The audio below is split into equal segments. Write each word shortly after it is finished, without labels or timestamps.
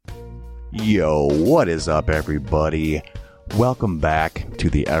Yo, what is up, everybody? Welcome back to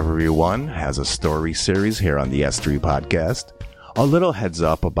the Everyone Has a Story series here on the S3 podcast. A little heads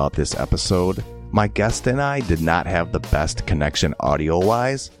up about this episode. My guest and I did not have the best connection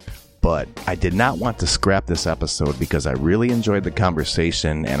audio-wise, but I did not want to scrap this episode because I really enjoyed the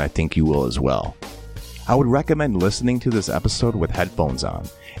conversation and I think you will as well. I would recommend listening to this episode with headphones on.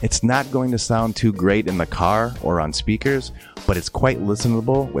 It's not going to sound too great in the car or on speakers, but it's quite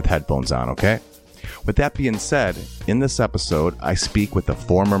listenable with headphones on, okay? With that being said, in this episode, I speak with a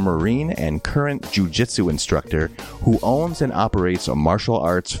former Marine and current jiu-jitsu instructor who owns and operates a martial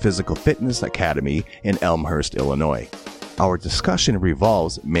arts physical fitness academy in Elmhurst, Illinois. Our discussion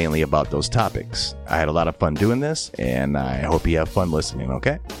revolves mainly about those topics. I had a lot of fun doing this, and I hope you have fun listening,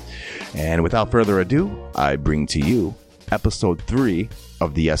 okay? And without further ado, I bring to you episode 3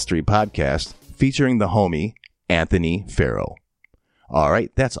 of the S3 podcast featuring the homie Anthony Ferro. All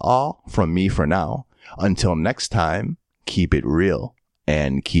right, that's all from me for now. Until next time, keep it real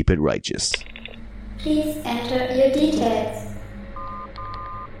and keep it righteous. Please enter your details.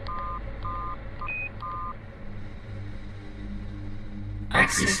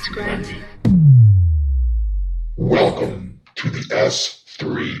 Access granted. Welcome to the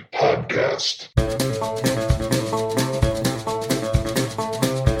S3 podcast.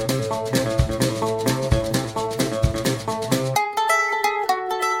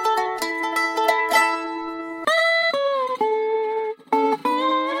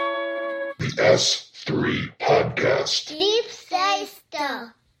 The S3 podcast. Deep say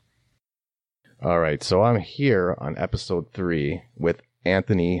stuff. All right, so I'm here on episode 3 with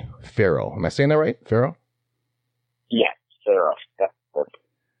Anthony Ferro. Am I saying that right? Ferro? Yeah, Ferro. That's perfect.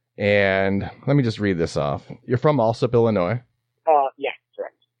 And let me just read this off. You're from Alsip, Illinois. Yeah,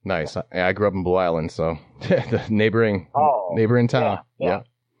 correct. Nice. I grew up in Blue Island, so the neighboring town. Yeah.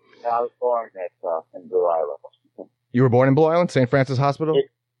 I was born in Blue Island. You were born in Blue Island, St. Francis Hospital?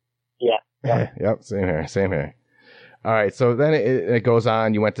 Yeah. Yep, same here. All right, so then it goes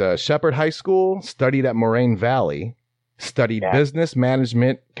on. You went to Shepherd High School, studied at Moraine Valley, studied business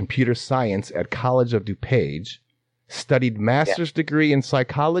management, computer science at College of DuPage, studied master's degree in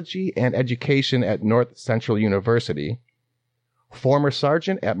psychology and education at North Central University, former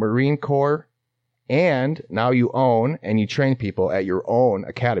sergeant at Marine Corps, and now you own and you train people at your own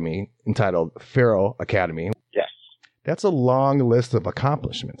academy entitled Ferro Academy. Yes. That's a long list of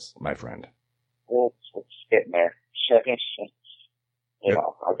accomplishments, my friend. Well, it's getting there. You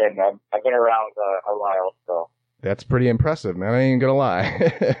know, I've been around a while, so. That's pretty impressive, man. I ain't gonna lie. Yeah,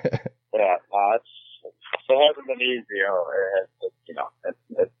 it hasn't been easy.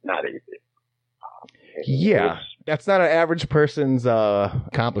 It's not easy. That's not an average person's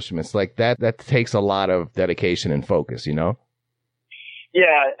accomplishments. Like that takes a lot of dedication and focus, you know?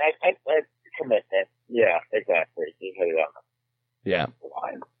 Yeah, I commitment. Yeah, exactly. You hit it on the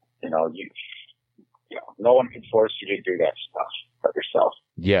line. You know, no one can force you to do that stuff but yourself.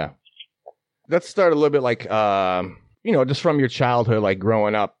 Yeah. Let's start a little bit like, just from your childhood, like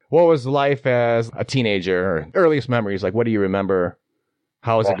growing up. What was life as a teenager or earliest memories? Like, what do you remember?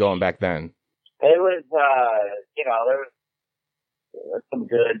 How was it going back then? It was, there was some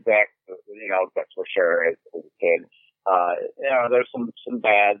good back, that's for sure as a kid. There's some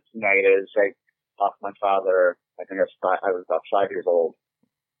bad, some negatives. I lost my father, I think I was about 5 years old,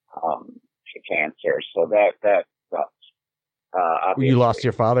 to cancer. So that sucked. You lost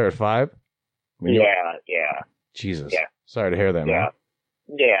your father at 5? Yeah. Jesus. Yeah. Sorry to hear that, man.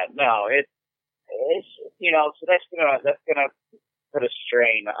 Yeah, no, it's so that's gonna put a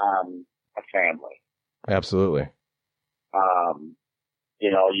strain on a family. Absolutely.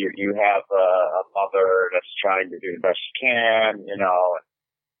 You have a mother that's trying to do the best she can,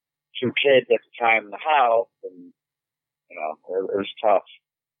 2 kids at the time in the house, and, it was tough.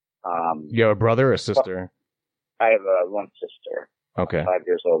 You have a brother or a sister? I have one sister. Okay. 5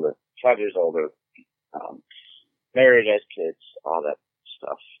 years older. Married, has kids, all that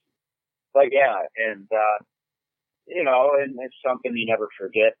stuff. But yeah, and, and it's something you never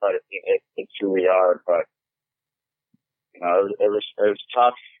forget, but it's who we are. But, it was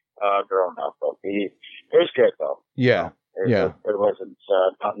tough, growing up, but it was good though. Yeah. It wasn't,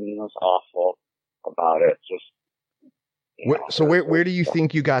 nothing was awful about it. Just, so where do you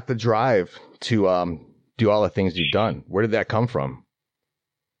think you got the drive to, do all the things you've done? Where did that come from?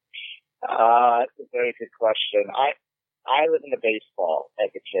 That's a very good question. I was into baseball as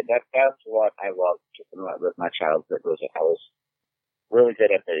a kid. That's what I loved with my childhood. I was really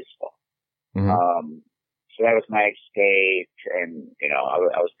good at baseball. Mm-hmm. So that was my escape, and I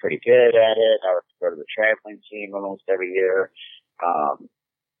was pretty good at it. I would go to the traveling team almost every year.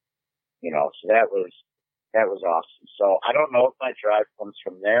 so that was awesome. So I don't know if my drive comes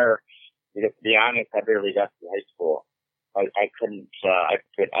from there. To be honest, I barely got to high school. I could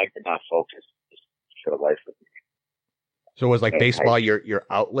not focus for the life of me. So was like baseball your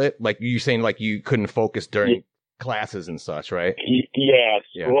outlet? Like you saying like you couldn't focus during classes and such, right? Yeah,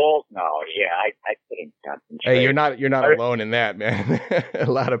 school. Yeah. No, yeah, I couldn't concentrate. Hey, you're not alone in that, man. A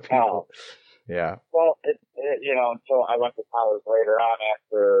lot of people. Yeah. Well, until I went to college later on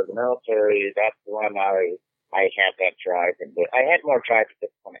after the military, that's when I had that drive, and I had more drive to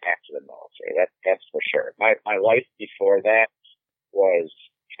discipline after the military. That's for sure. My life before that was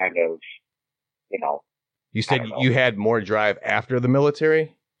kind of, You said you had more drive after the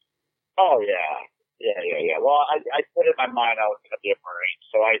military? Oh yeah. Well, I put in my mind I was going to be a Marine,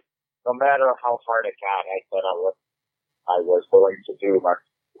 so no matter how hard it got, I said I was willing to do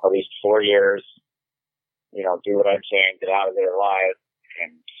at least 4 years. Do what I can, get out of there alive,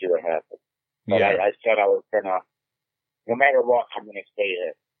 and see what happens. But I said I was gonna, no matter what, I'm gonna stay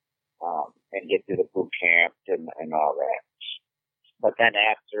there, and get through the boot camp and all that. But then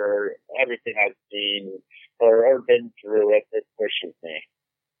after everything I've seen or been through, it pushes me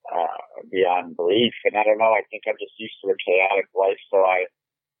beyond belief. And I don't know, I think I'm just used to a chaotic life. So I'm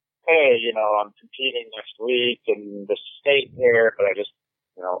competing next week in the state here, but I just,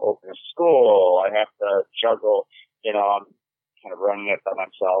 open a school. I have to juggle, I'm kind of running it by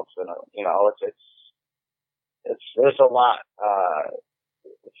myself. And, there's a lot.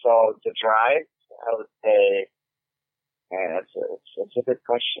 So to drive, I would say, and it's a good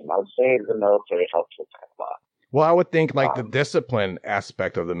question. I would say the military helps with that a lot. Well, I would think like the discipline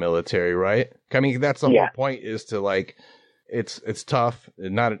aspect of the military, right? I mean, that's the whole point is to like, it's tough.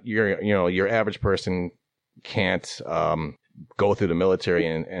 Not your average person can't go through the military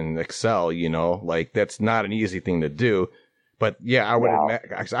and excel. Like that's not an easy thing to do. But yeah, I would.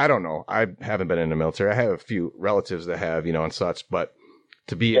 I don't know. I haven't been in the military. I have a few relatives that have, and such. But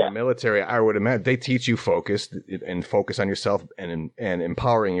to be in the military, I would imagine they teach you focus on yourself and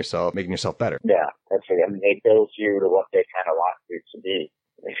empowering yourself, making yourself better. Yeah, that's it. I mean, they build you to what they kind of want you to be,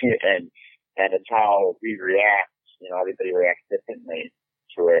 and it's how we react. Everybody reacts differently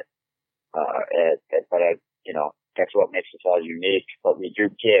to it, but that's what makes us all unique. But we do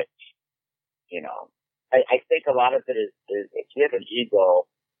get, I think a lot of it is if you have an ego.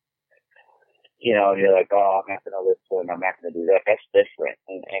 You're like, oh, I'm not going to listen, I'm not going to do that. That's different.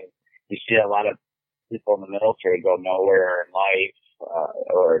 And you see a lot of people in the military go nowhere in life,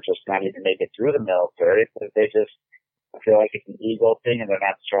 or just not even make it through the military because they just feel like it's an ego thing and they're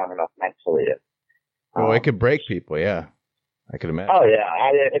not strong enough mentally. Well, it could break people, yeah. I could imagine. Oh, yeah.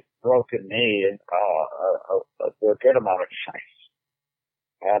 It's broken me a good amount of times.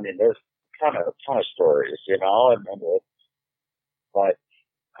 I mean, there's a ton of stories, but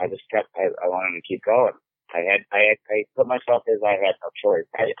I just I wanted to keep going. I put myself as I had no choice.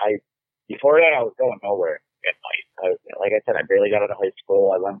 Before that, I was going nowhere in life. Like I said, I barely got out of high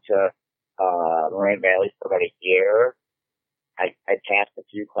school. I went to, Moraine Valley for about a year. I passed a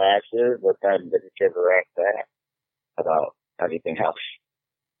few classes, but then didn't give a rat's ass about anything else.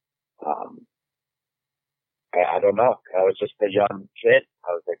 I don't know. I was just a young kid.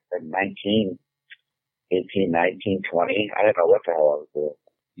 I was like 18, 19, 20. I didn't know what the hell I was doing.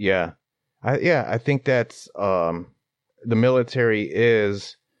 Yeah. I think that's, the military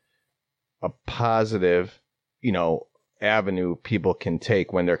is a positive, avenue people can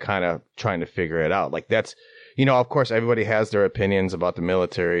take when they're kind of trying to figure it out. Like that's, of course everybody has their opinions about the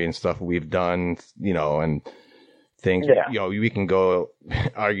military and stuff we've done, and things, we can go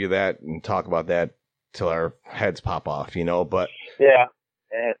argue that and talk about that till our heads pop off, but. Yeah.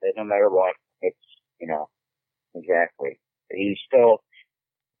 No matter what, it's, exactly. He's still,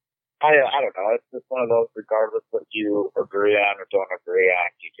 I don't know. It's just one of those, regardless what you agree on or don't agree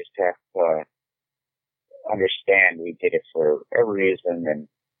on, you just have to understand we did it for a reason. And,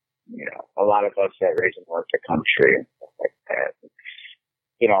 a lot of us that reason work the country and stuff like that.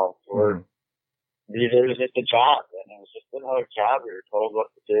 It was just a job, and it was just another job. We were told what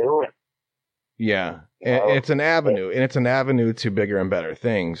to do. And, it's an avenue, and it's an avenue to bigger and better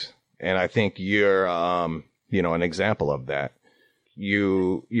things. And I think you're, an example of that.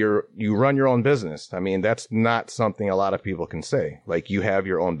 You run your own business. I mean, that's not something a lot of people can say. Like you have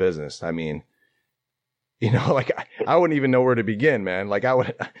your own business. I mean, like I wouldn't even know where to begin, man. Like I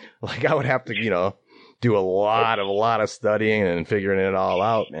would have to, do a lot of studying and figuring it all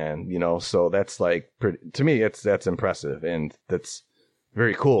out, man. So that's like to me, that's impressive and that's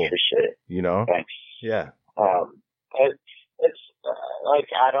very cool. Appreciate it. Thanks. Yeah. It's like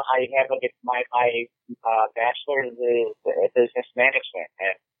I have my bachelor's is business management,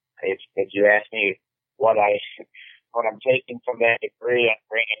 and if you ask me what I'm taking from that degree and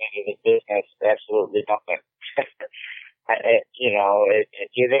bringing into the business, absolutely nothing.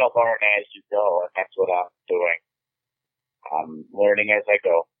 You're going to learn as you go, and that's what I'm doing. I'm learning as I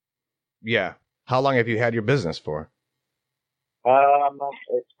go. Yeah. How long have you had your business for?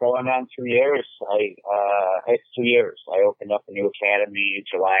 It's going on 2 years. It's 2 years. I opened up a new academy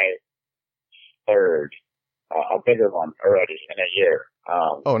July 3rd, a bigger one already in a year.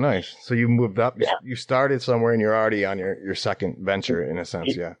 Oh, nice. So you moved up. Yeah. You started somewhere and you're already on your second venture in a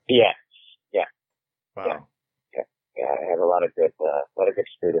sense. Yeah. Yeah. Yeah. Wow. Yeah. I have a lot of good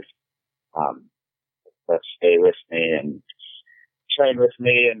students, that stay with me and train with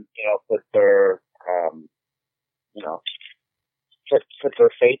me and, put their, put their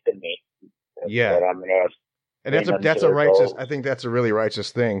faith in me. Yeah. That I'm going to. And that's a righteous, I think that's a really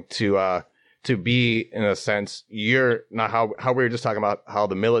righteous thing to be, in a sense. You're not how we were just talking about how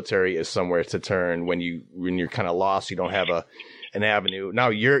the military is somewhere to turn when you're kind of lost, you don't have an avenue. Now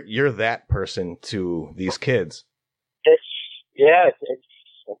you're that person to these kids. It's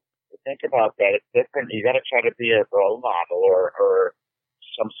think about that. It's different. You got to try to be a role model or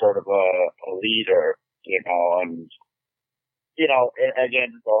some sort of a leader, and again,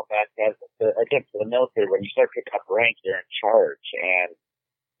 going back to the military, when you start picking up rank, you're in charge, and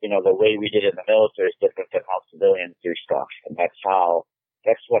the way we did it in the military is different than how civilians do stuff, and that's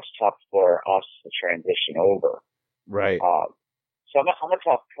what's tough for us to transition over. Right. So I'm a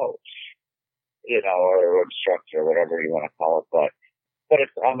tough coach, or instructor, whatever you want to call it, but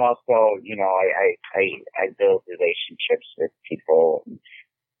I'm also, I build relationships with people,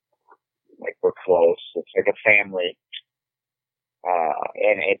 like we're close. It's like a family.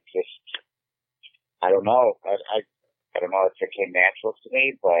 And it just, I don't know. I don't know if it came natural to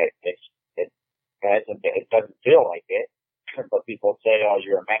me, but it doesn't feel like it. But people say, oh,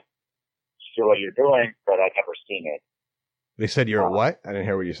 you're meant to do what you're doing, but I've never seen it. They said you're what? I didn't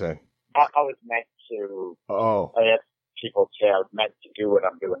hear what you said. I was meant to. Oh. People say I was meant to do what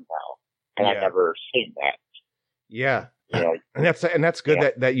I'm doing now, and I've never seen that. Yeah. And that's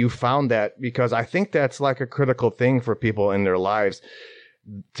good that you found that, because I think that's like a critical thing for people in their lives,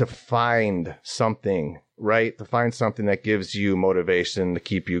 to find something, right? To find something that gives you motivation to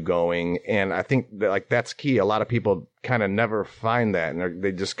keep you going. And I think that that's key. A lot of people kind of never find that, and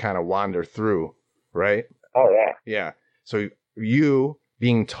they just kind of wander through, right? Oh yeah. Yeah. So you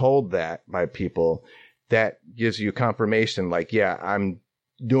being told that by people, that gives you confirmation, like, yeah, I'm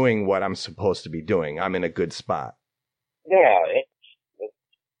doing what I'm supposed to be doing. I'm in a good spot. Yeah,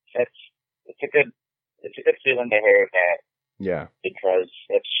 it's a good feeling to hear that. Yeah, because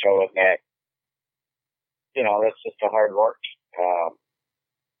it's showing that that's just the hard work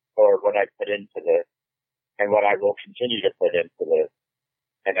for what I put into this, and what I will continue to put into this,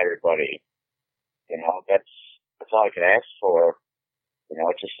 and everybody. That's all I can ask for. It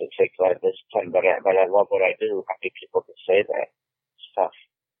takes a lot of discipline, but I love what I do. How many people can say that? It's tough.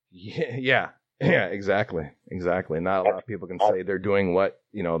 Yeah, exactly. Not a lot of people can say they're doing what,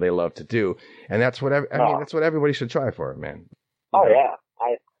 they love to do. And that's what, that's what everybody should try for, man. Oh, yeah.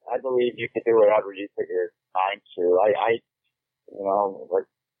 I believe you can do whatever you put your mind to. I like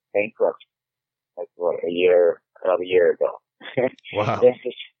bankrupt, about a year ago. Wow.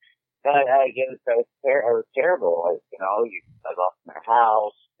 I was terrible. I lost my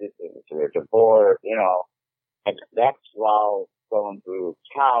house, through a divorce, and that's while going through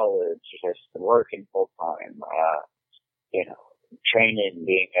college, just working full time, training,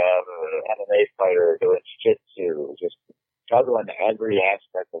 being an MMA fighter, doing jiu-jitsu, just juggling every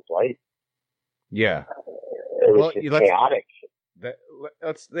aspect of life. Yeah. It was chaotic.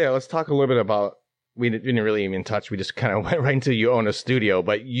 Let's talk a little bit about, we didn't really even touch, we just kind of went right into, you own a studio,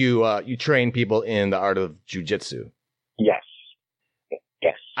 but you train people in the art of jiu-jitsu. Yes.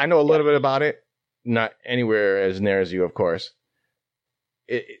 I know a little bit about it, not anywhere as near as you, of course.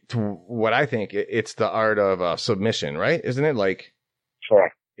 To what I think, it's the art of submission, right? Isn't it? Like,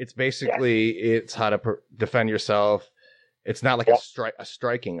 correct. It's basically, it's how to defend yourself. It's not like a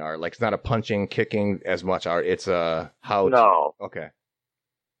striking art. Like, it's not a punching, kicking as much art. It's how. No. Okay.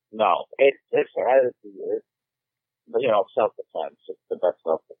 No, it's self-defense. It's the best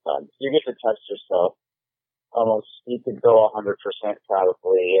self-defense. You get to test yourself. Almost, you could go 100%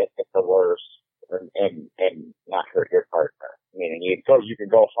 probably at the worst, and not hurt your partner. Meaning you can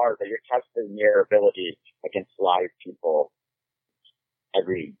go hard, but you're testing your ability against live people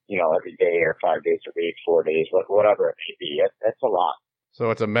every day or 5 days a week, 4 days, whatever it may be. That's a lot.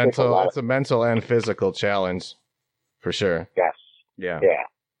 So it's a mental and physical challenge, for sure. Yes. Yeah. Yeah.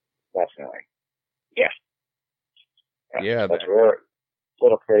 Definitely. Yeah. Yeah. That's where a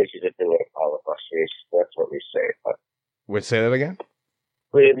little crazy to do it all of us. That's what we say. But Would say that again?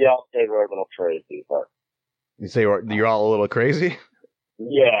 we all say we're a little crazy, but You say you're all a little crazy?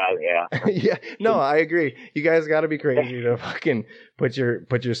 yeah. Yeah, no, I agree. You guys got to be crazy to fucking put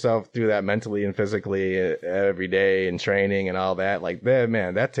yourself through that mentally and physically every day and training and all that. Like that,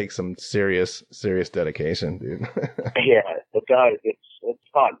 man, that takes some serious dedication, dude. Yeah, it does. It's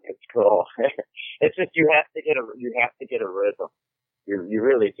fun. It's cool. It's just you have to get a rhythm. You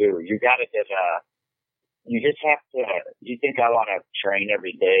really do. You got to get you just have to. You think I want to train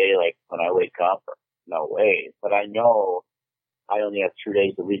every day, like when I wake up? No way. But I know I only have 2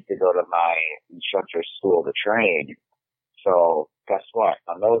 days a week to go to my instructor school to train. So guess what?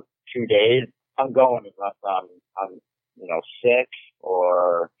 On those 2 days, I'm going unless I'm sick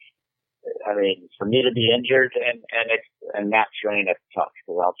or, I mean, for me to be injured and not train, it's tough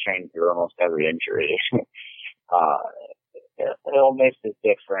because I'll train through almost every injury. It'll make it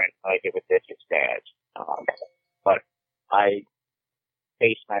different, like if it's bad. But I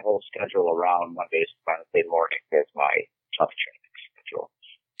base my whole schedule around Monday to Wednesday morning as my tough training schedule.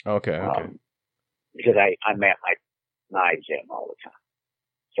 Okay. Because I'm at my gym all the time.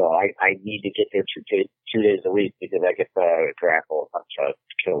 So I need to get there 2 days a week because I get to grapple a bunch of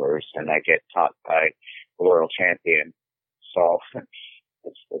killers and I get taught by the world champion. So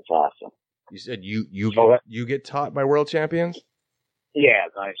it's awesome. You said you get taught by world champions? Yeah,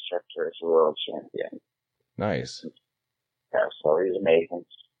 my instructor is a world champion. Nice. Yeah, so he's amazing.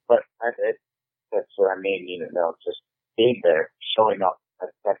 But that's what I mean, just being there, showing up.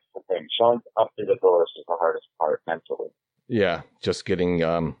 That's the thing. Showing up to the doors is the hardest part mentally. Yeah, just getting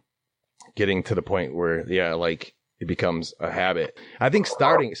to the point where, like it becomes a habit. I think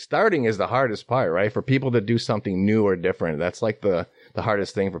starting is the hardest part, right? For people to do something new or different, that's like the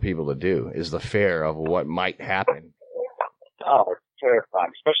hardest thing for people to do is the fear of what might happen. Oh, it's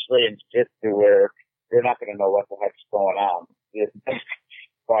terrifying, especially in jiu-jitsu where you're not going to know what the heck's going on.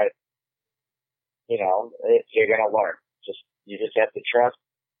 But, you're going to learn. You just have to trust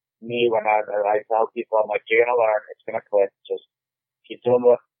me when I tell people, I'm like, you're going to learn. It's going to click. Just keep doing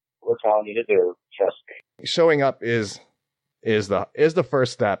what we're telling you to do. Trust me. Showing up is the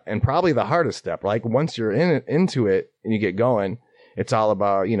first step and probably the hardest step. Like once you're into it and you get going, it's all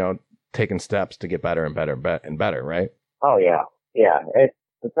about, taking steps to get better and better and better, right? Oh, yeah. Yeah.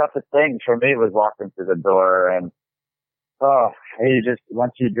 The toughest thing for me was walking through the door and,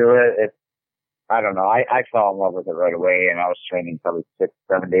 once you do it, I don't know. I fell in love with it right away and I was training probably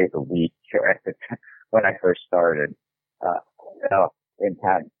 6-7 days a week when I first started.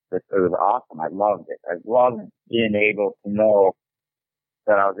 Intense. It was awesome. I loved it. I loved being able to know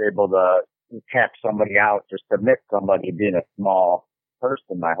that I was able to tap somebody out or submit somebody being a small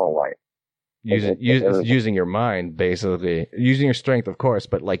person my whole life. Using your mind, basically. Using your strength, of course,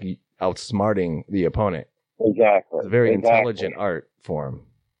 but like outsmarting the opponent. Exactly. It's a very intelligent art form.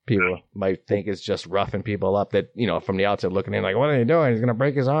 People might think it's just roughing people up that, from the outside looking in like, what are they doing? He's going to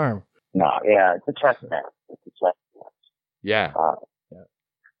break his arm. No, yeah, it's a chess match. Yeah.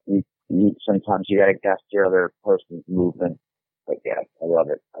 Sometimes you got to guess the other person's movement. But yeah, I love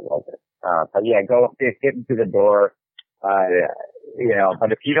it. But yeah, get into the door.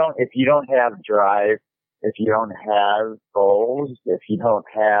 But if you don't have drive, if you don't have goals, if you don't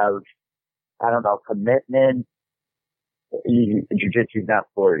have, commitment, jiu-jitsu's not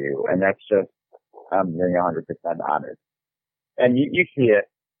for you. And that's just, I'm being 100% honest. And you see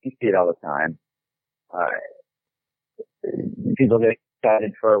it all the time. People get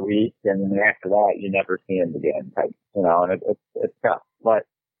excited for a week and then after that you never see them again. And it's tough. But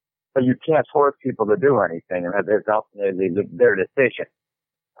you can't force people to do anything, and it's ultimately their decision.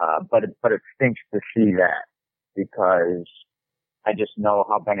 But it stinks to see that because I just know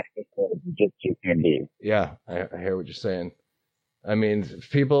how beneficial jiu-jitsu can be. Yeah, I hear what you're saying. I mean,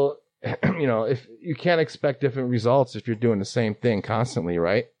 people, if you can't expect different results if you're doing the same thing constantly,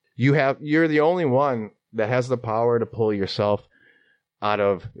 right? You're the only one that has the power to pull yourself out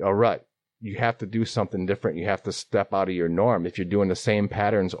of a rut. You have to do something different. You have to step out of your norm. If you're doing the same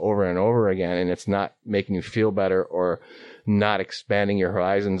patterns over and over again and it's not making you feel better or not expanding your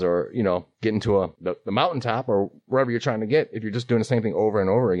horizons or, getting to the mountaintop or wherever you're trying to get, if you're just doing the same thing over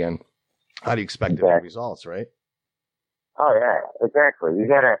and over again, how do you expect different results, right? Oh yeah, exactly. You're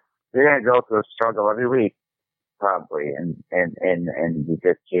gonna go through a struggle every week, probably, and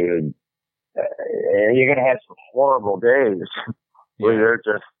jiu-jitsu. You're gonna have some horrible days where you're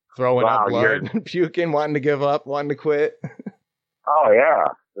just throwing up blood, puking, wanting to give up, wanting to quit. Oh yeah,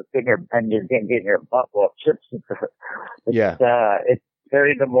 you're getting your butt whooped. It's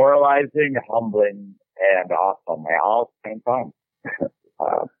very demoralizing, humbling, and awesome at all the same time.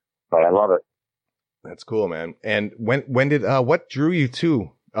 But I love it. That's cool, man. And when did what drew you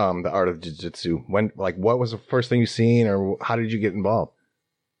to the art of jiu-jitsu? What was the first thing you seen, or how did you get involved?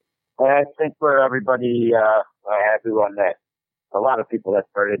 I think for everybody, everyone that, a lot of people that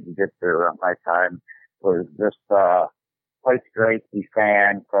started jiu-jitsu around my time was just, Place Gracie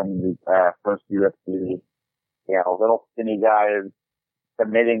fan from the, first UFC. Little skinny guys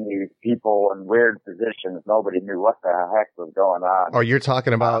submitting these people in weird positions. Nobody knew what the heck was going on. Oh, you're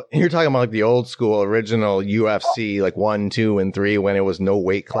talking about like the old school original UFC, like 1, 2, and 3 when it was no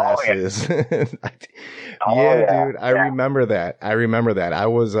weight classes. Oh, yeah. Dude. I remember that. I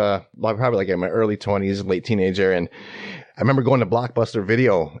was, probably like in my early 20s, late teenager. And I remember going to Blockbuster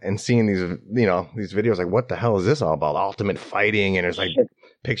Video and seeing these, these videos like, what the hell is this all about? Ultimate fighting. And there's like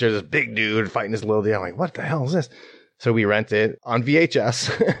pictures of this big dude fighting this little dude. I'm like, what the hell is this? So we rented on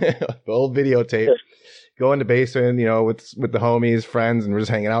VHS, old videotape, go in the basement, with the homies, friends, and we're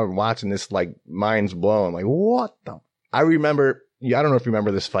just hanging out and watching this, like, mind's blown. Like, what the? I remember, I don't know if you remember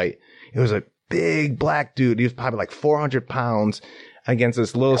this fight. It was a big black dude. He was probably like 400 pounds against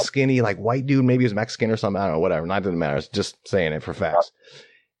this little skinny, like, white dude. Maybe he was Mexican or something. I don't know, whatever. Not doesn't matter. It's just saying it for facts.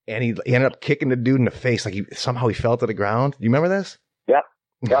 And he ended up kicking the dude in the face. Like, somehow he fell to the ground. Do you remember this? Yep.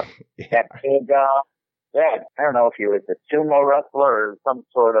 Yeah. That big, I don't know if he was a sumo wrestler or some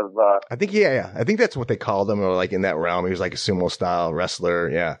sort of, I think, yeah. I think that's what they called him, or like in that realm. He was like a sumo style wrestler.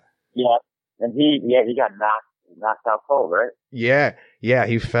 Yeah. Yeah. And he got knocked out cold, right? Yeah.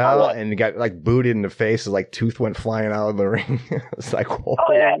 He fell and he got like booted in the face. His like tooth went flying out of the ring. It's like,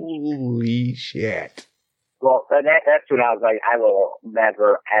 holy shit. Well, that's when I was like, I will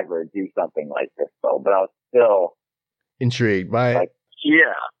never ever do something like this though, but I was still intrigued by it.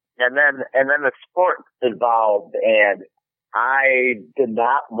 Yeah. And then the sport evolved, and I did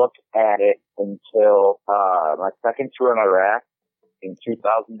not look at it until my second tour in Iraq in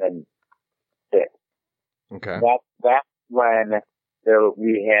 2006. Okay. That's when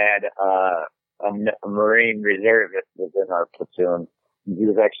we had a Marine reservist within our platoon. He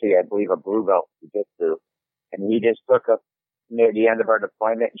was actually, I believe, a blue belt jiu-jitsu, and he just took us near the end of our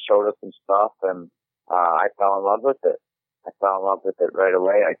deployment and showed us some stuff, and I fell in love with it. Right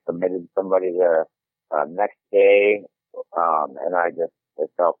away. I submitted somebody the next day, and it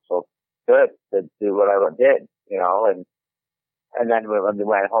felt so good to do what I did, and then when we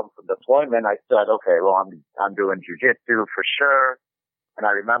went home from deployment, I said, okay, well, I'm doing jiu-jitsu for sure. And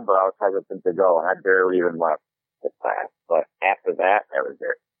I remember I was hesitant to go, and I barely even left the class. But after that was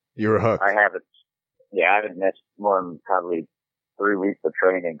it. You were hooked. I haven't missed more than probably 3 weeks of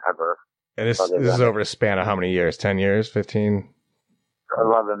training ever. And this is over a span of how many years? 10 years? 15?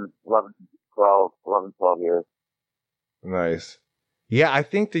 11, 12 years. Nice. Yeah, I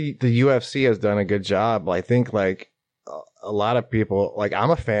think the UFC has done a good job. I think, like, a lot of people, like,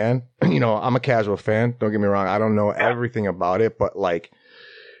 I'm a fan. I'm a casual fan. Don't get me wrong. I don't know everything about it, but, like,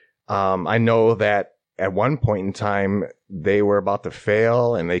 I know that at one point in time, they were about to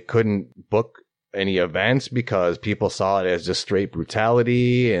fail and they couldn't book any events because people saw it as just straight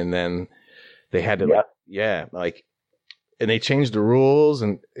brutality, and then they had to, and they changed the rules,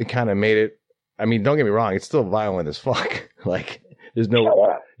 and it kind of made it, I mean, don't get me wrong, it's still violent as fuck. Like, there's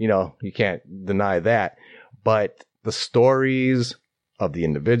no, you can't deny that. But the stories of the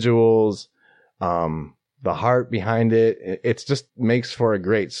individuals, the heart behind it, it just makes for a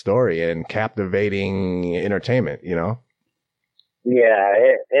great story and captivating entertainment, Yeah,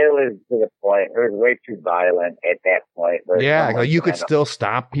 it was to the point. It was way too violent at that point. Yeah, like you could still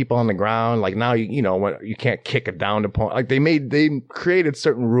stop people on the ground. Like now, when you can't kick a downed opponent. Like they created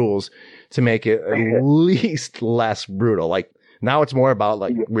certain ruals to make it at least less brutal. Like now it's more about,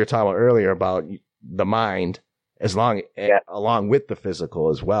 like we were talking about earlier, about the mind along with the physical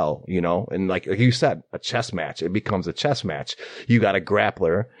as well, and like you said, a chess match, it becomes a chess match. You got a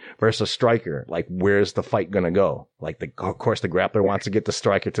grappler versus a striker. Like, where's the fight going to go? Like, of course, the grappler wants to get the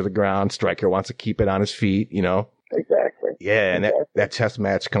striker to the ground. Striker wants to keep it on his feet, Exactly. Yeah. And that chess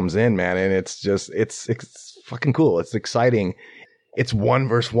match comes in, man. And it's fucking cool. It's exciting. It's 1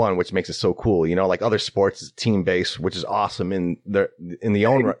 versus 1, which makes it so cool. Like other sports is team based, which is awesome in their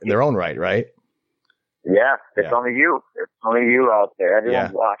own right. Right. Yeah, it's only you. It's only you out there.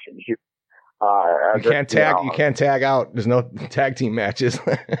 Everyone's watching you. You can't tag. You can't tag out. There's no tag team matches.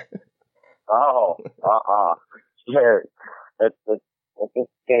 Sure. It's a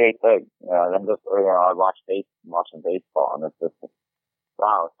scary thing. I'm just, I watching baseball, and it's just,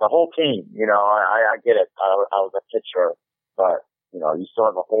 wow, it's the whole team. I get it. I was a pitcher, but you still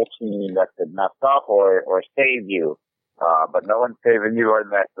have a whole team that could mess up or save you. But no one's saving you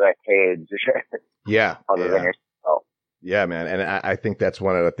in that cage. Yeah. Other than yourself. Yeah, man. And I think that's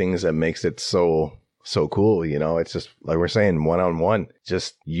one of the things that makes it so cool. You know, it's just like we're saying, one-on-one,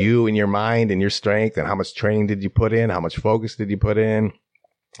 just you and your mind and your strength and how much training did you put in? How much focus did you put in?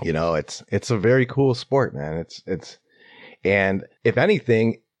 You know, it's a very cool sport, man. And if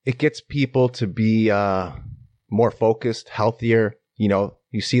anything, it gets people to be, more focused, healthier. You know,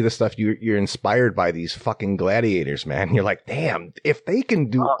 you see the stuff, you're inspired by these fucking gladiators, man. You're like, damn, if they can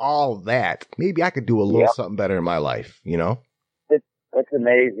do all that, maybe I could do a little something better in my life, you know? It's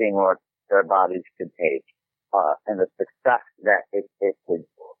amazing what their bodies can take, and the success that it could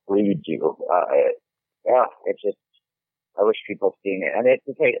lead you. It's just, I wish people seen it. And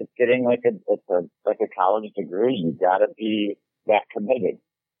it's getting like a college degree. You gotta be that committed.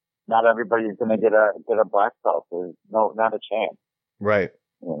 Not everybody's gonna get a black belt. There's not a chance. Right.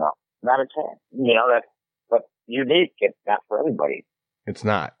 You know, not a chance. You know, but unique. It's not for everybody. It's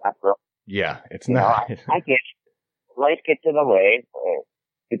not. It's not. I get, life gets in the way.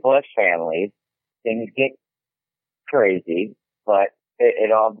 People have families. Things get crazy, but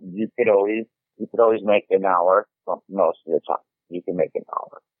it all, you could always make an hour. Well, most of the time, you can make an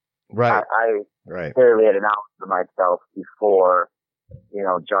hour. Right. I barely had an hour for myself before, you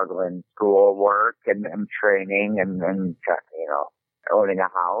know, juggling school work and training and, you know, owning a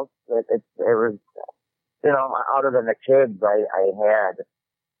house. It was, you know, other than the kids, I had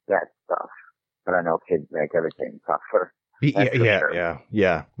that stuff. But I know kids make everything tougher.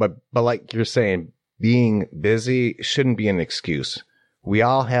 Yeah. But like you're saying, being busy shouldn't be an excuse. We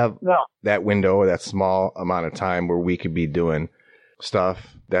all have that window, that small amount of time where we could be doing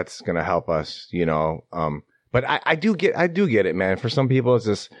stuff that's going to help us, you know. But I do get it, man. For some people, it's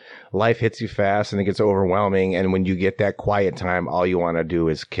just life hits you fast and it gets overwhelming. And when you get that quiet time, all you want to do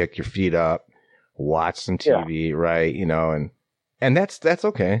is kick your feet up, watch some TV, right? You know, and that's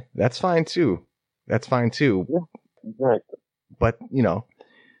okay. That's fine too. Yeah, exactly. But, you know,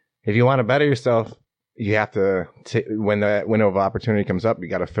 if you want to better yourself, you have to, when the window of opportunity comes up, you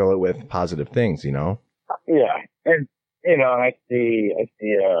got to fill it with positive things, you know? Yeah. And, you know, I see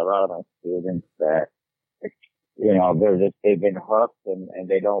a lot of my students that, you know, they've been hooked and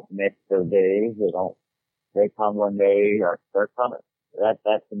they don't miss their days. They come when they're coming.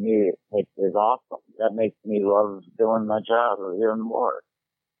 That to me is awesome. That makes me love doing my job even more.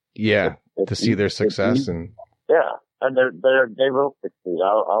 Yeah. To see their success and. Yeah. And they will succeed.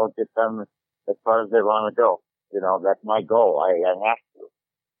 I'll get them as far as they want to go. You know, that's my goal. I have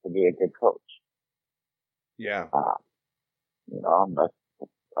to be a good coach. Yeah. You know, that's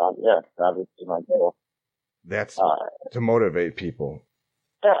obviously my goal. That's to motivate people.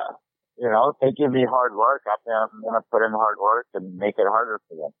 Yeah. You know, if they give me hard work, I'm going to put in hard work and make it harder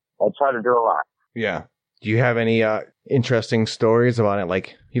for them. I try to do a lot. Yeah. Do you have any interesting stories about it?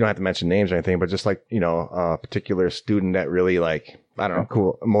 Like, you don't have to mention names or anything, but just like, you know, a particular student that really, like, I don't know,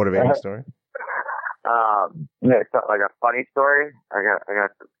 cool, motivating story? It's not like a funny story. I got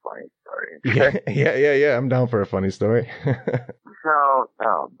some funny stories. Yeah. I'm down for a funny story. So,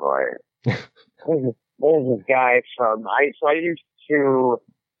 oh boy. There's this guy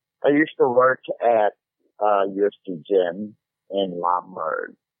I used to work at USC gym in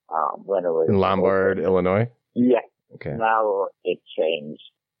Lombard, when it was in Lombard, Illinois? Yeah. Okay. Now it changed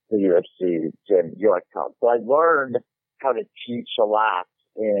to USC gym, Yorktown. So I learned how to teach a lot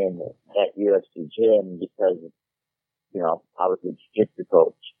at USC gym because, you know, I was a jiu-jitsu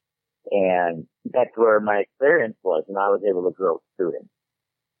coach. And that's where my experience was, and I was able to grow students.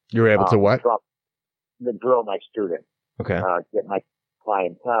 You were able to what? To grow my students. Okay. Get my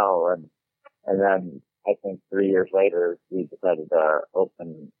clientele, and then I think 3 years later, we decided to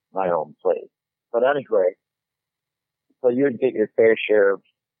open my own place. But anyway, so you'd get your fair share of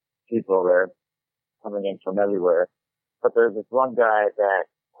people there coming in from everywhere. But there's this one guy that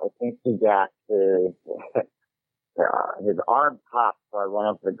I think he got his arm popped by one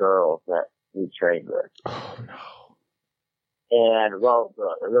of the girls that he trained with. Oh no. And well,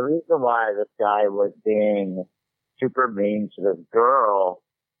 the reason why this guy was being super mean to this girl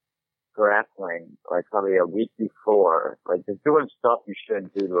grappling, like probably a week before, like just doing stuff you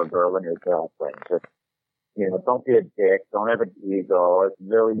shouldn't do to a girl when you're grappling. Just, you know, don't be a dick, don't have an ego. If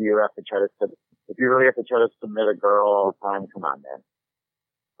really you have to try to, if you really have to try to submit a girl all the time, come on, man.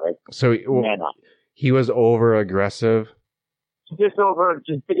 Like, so he was over aggressive.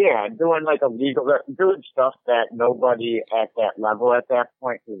 Doing like illegal, doing stuff that nobody at that level at that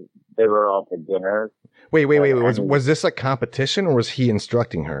point, because they were all beginners. Wait. Was this a competition or was he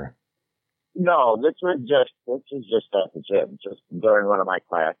instructing her? No, this was just at the gym, just during one of my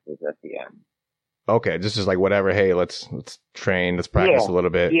classes at the end. Okay, this is like whatever. Hey, let's train, let's practice a little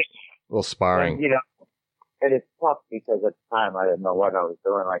bit, a little sparring. And, you know, And it's tough because at the time I didn't know what I was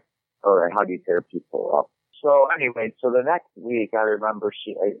doing. Like, all right, how do you tear people up? So anyway, so the next week I remember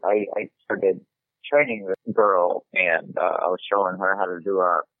I started training this girl, and I was showing her how to do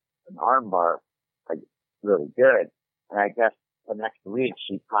an arm bar, like really good. And I guess the next week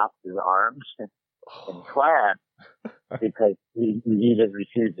she popped his arms in class because he just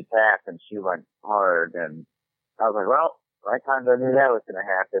refused to pass, and she went hard. And I was like, well, I kind of knew that was going to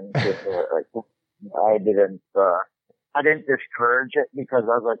happen. Like, I didn't discourage it because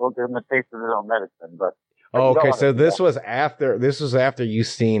I was like, well, give him a taste of his own medicine. But okay, so this was after you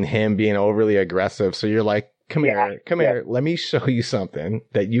seen him being overly aggressive. So you're like, come here, let me show you something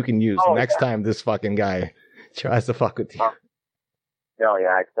that you can use next time this fucking guy tries to fuck with you. No,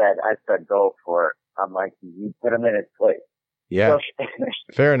 I said go for it. I'm like, you put him in his place. Yeah, so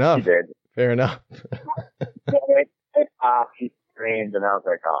fair enough. She did. Fair enough. He screamed, and I was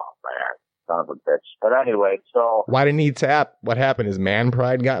like, oh man, son of a bitch. But anyway, so why didn't he tap? What happened? His man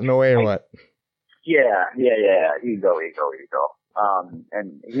pride got in the way, or what? Yeah. Ego.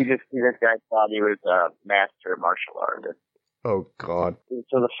 And this guy thought he was a master martial artist. Oh God.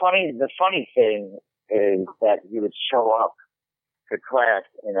 So the funny thing is that he would show up to class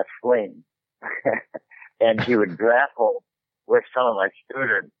in a sling, and he would grapple with some of my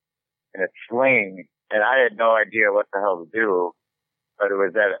students in a sling, and I had no idea what the hell to do. But it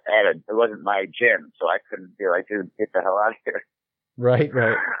was it wasn't my gym, so I couldn't be like, dude, get the hell out of here. Right.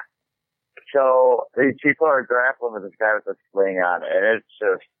 So these people are grappling with this guy with a sling on, and it's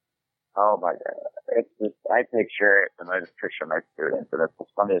just, oh my God. It's just, I picture it, and I just picture my students, and it's the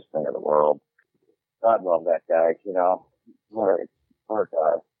funniest thing in the world. God love that guy, you know. Poor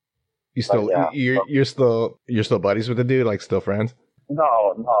guy. You still, you're still buddies with the dude, like still friends? No,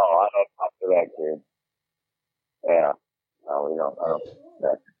 I don't talk to that dude. Yeah. No, we don't, I don't do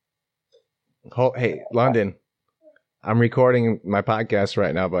that. Oh, hey, London. I'm recording my podcast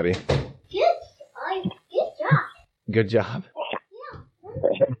right now, buddy. Good job.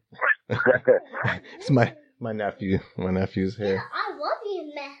 Yeah. It's my nephew. My nephew's here. Yeah, I love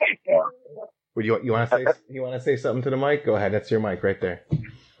you, man. Would you want to say something to the mic? Go ahead. That's your mic right there.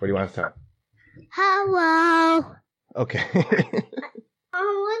 What do you want to tell? Hello. Okay. Where's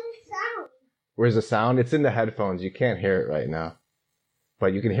the sound? Where's the sound? It's in the headphones. You can't hear it right now,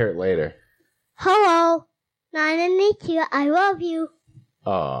 but you can hear it later. Hello. Nice to meet you. I love you.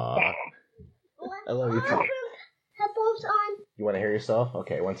 Aww. I love you too. Headphones on. You want to hear yourself?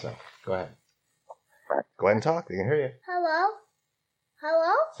 Okay, one sec. Go ahead. Go ahead and talk. They can hear you. Hello?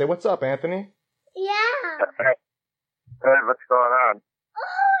 Say what's up, Anthony. Yeah. Hey, what's going on? Oh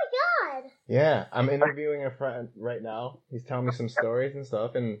my God. Yeah, I'm interviewing a friend right now. He's telling me some stories and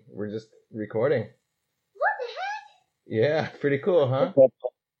stuff, and we're just recording. What the heck? Yeah, pretty cool, huh?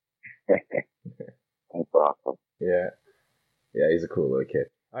 That's awesome. Yeah, he's a cool little kid.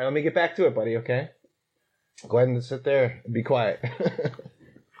 All right, let me get back to it, buddy, okay? Go ahead and sit there and be quiet.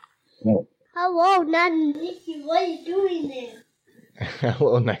 Hello, nice to meet you. What are you doing there?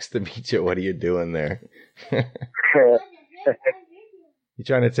 Hello, nice to meet you. What are you doing there? You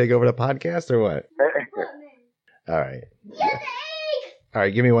trying to take over the podcast or what? All right. Yeah. All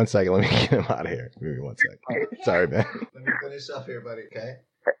right, give me 1 second. Let me get him out of here. Give me 1 second. Sorry, man. Let me finish up here, buddy, okay?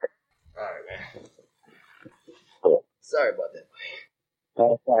 All right, man. Sorry about that.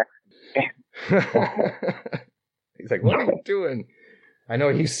 He's like, what are you doing? I know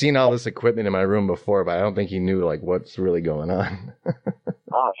he's seen all this equipment in my room before, but I don't think he knew like what's really going on.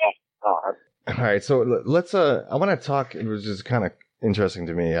 All right, so let's I want to talk. It was just kind of interesting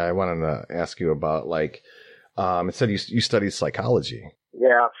to me. I wanted to ask you about like it said you studied psychology.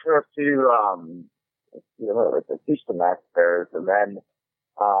 Yeah, for a few semesters, and then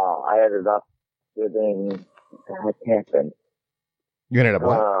I ended up getting camping. You ended up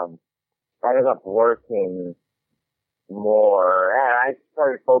what? I ended up working more, and I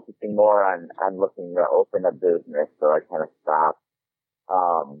started focusing more on looking to open a business, so I kind of stopped.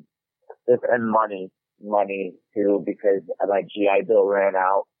 And money too, because my GI Bill ran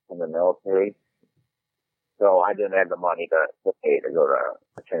out from the military, so I didn't have the money to pay to go to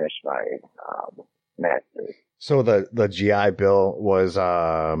finish my master's. So the GI Bill was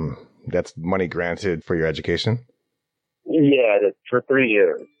that's money granted for your education? Yeah, for 3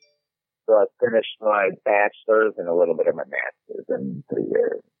 years. So I finished my bachelor's and a little bit of my master's in 3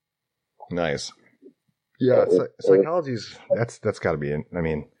 years. Nice. Yeah, psychology's that's got to be in. I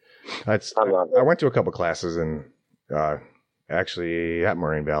mean, I went to a couple classes in actually at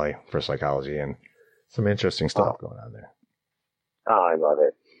Moraine Valley for psychology, and some interesting stuff going on there. Oh, I love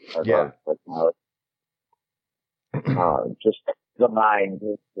it. I love psychology. Just the mind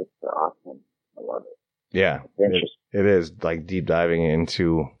is just awesome. I love it. Yeah, it is like deep diving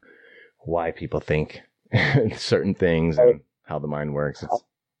into why people think certain things and how the mind works.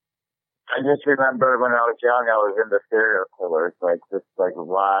 I just remember when I was young, I was into serial killers, like just like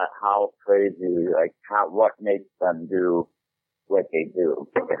how crazy, like what makes them do what they do,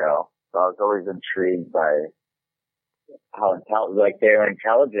 you know? So I was always intrigued by how like they're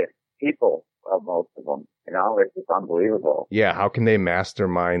intelligent people, most of them, you know? It's just unbelievable. Yeah, how can they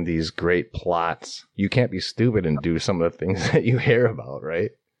mastermind these great plots? You can't be stupid and do some of the things that you hear about,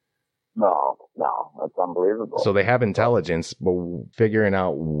 right? No, that's unbelievable. So they have intelligence, but figuring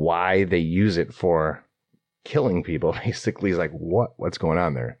out why they use it for killing people basically is like, what's going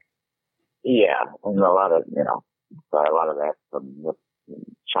on there? Yeah, and a lot of that from the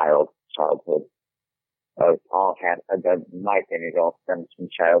childhood. All had, in my opinion, it all stems from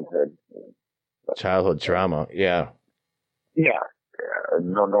childhood. Childhood trauma, yeah. Yeah,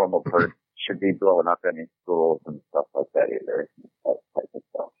 no normal person should be blowing up any schools and stuff like that either. That type of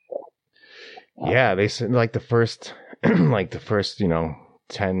stuff. So. Yeah, they said like the first,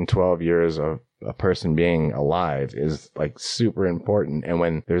 10, 12 years of a person being alive is like super important. And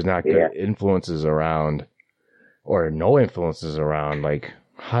when there's not good influences around or no influences around, like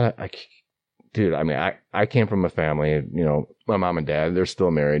dude, I mean, I came from a family, my mom and dad, they're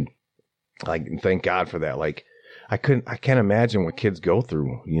still married. Like, thank God for that. Like, I can't imagine what kids go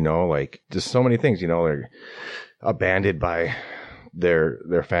through, like just so many things, they're abandoned by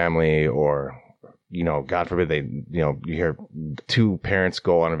their family or, God forbid you hear two parents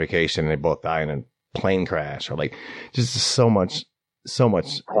go on a vacation and they both die in a plane crash or like just so much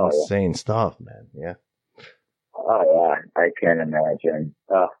insane stuff, man. Yeah. Oh yeah. I can't imagine.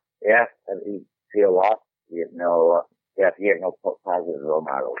 Yeah. You feel lost. You have no, if you have no positive role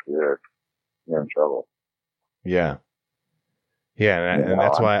models, you're in trouble. Yeah. Yeah, and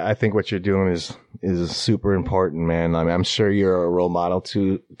that's why I think what you're doing is super important, man. I mean, I'm sure you're a role model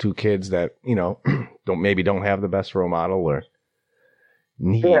to kids that don't have the best role model or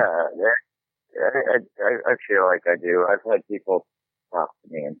need. Yeah, I feel like I do. I've had people talk to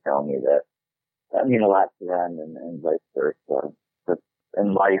me and tell me that I mean a lot to them, and vice versa.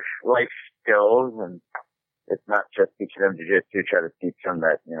 And life skills, and it's not just teaching them jiu-jitsu. Try to teach them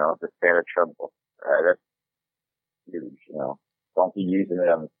that to stay out of trouble. That's huge, Don't be using it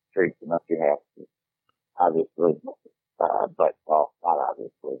on the streets unless you have to, obviously. But not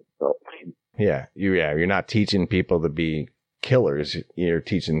obviously. So. Yeah, you're not teaching people to be killers. You're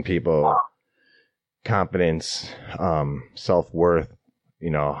teaching people confidence, self-worth,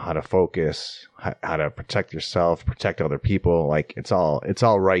 how to focus, how to protect yourself, protect other people. Like it's all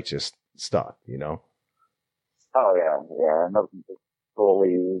righteous stuff, Oh yeah. And those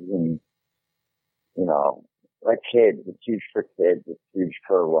bullies and, like kids, it's huge for kids, it's huge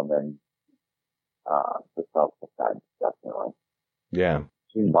for women, for self-defense, definitely. Yeah.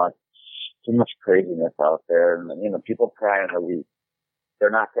 Too much craziness out there. And, people cry on the weak.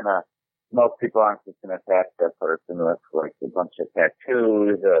 Most people aren't just going to attack that person with like a bunch of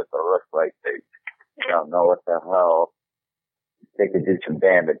tattoos or look like they don't know what the hell they could do some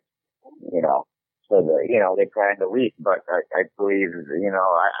damage, So they cry in the week, but I believe,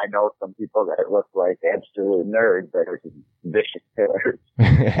 I know some people that look like absolute nerds that are just vicious killers,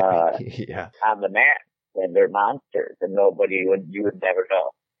 on the mat, and they're monsters, and you would never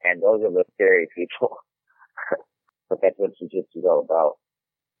know. And those are the scary people. But that's what jiu-jitsu is all about.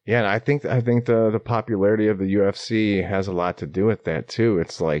 Yeah, and I think the popularity of the UFC has a lot to do with that too.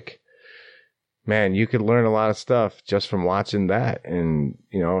 It's like, man, you could learn a lot of stuff just from watching that, and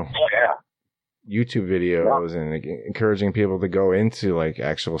YouTube videos and encouraging people to go into like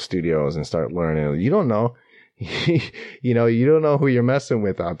actual studios and start learning. You don't know, you don't know who you're messing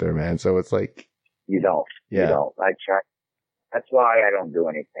with out there, man. So it's like you don't. Yeah. You don't. I try. That's why I don't do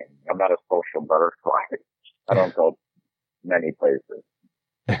anything. I'm not a social butterfly. I don't go many places.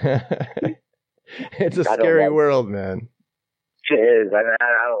 It's a scary world, man. It is. I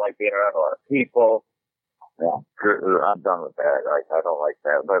don't like being around a lot of people. Yeah, I'm done with that. Like, I don't like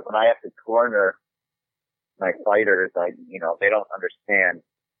that. But when I have to corner my fighters, they don't understand.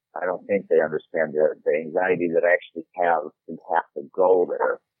 I don't think they understand the anxiety that I actually have to go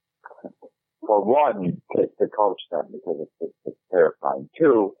there. For one, to coach them because it's terrifying.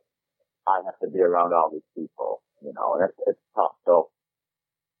 Two, I have to be around all these people, and it's tough. So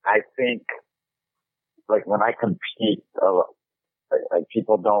I think, like, when I compete, like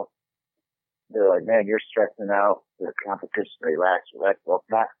people don't, they're like, man, you're stressing out for the competition. Relax. Well,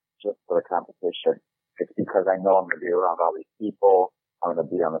 it's not just for the competition. It's because I know I'm going to be around all these people. I'm going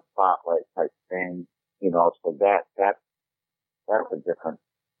to be on the spotlight type thing, So that's a different,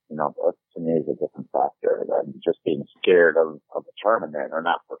 that to me is a different factor than just being scared of a tournament or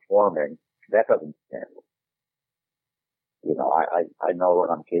not performing. That doesn't scare me. I know what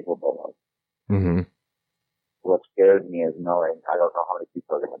I'm capable of. Mm-hmm. What scares me is knowing I don't know how many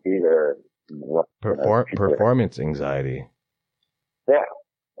people are going to be there. And Performance anxiety. Yeah,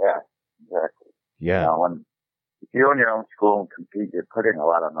 exactly. Yeah. If you're in your own school and compete, you're putting a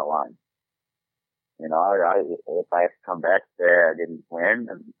lot on the line. If I have to come back there, I didn't win,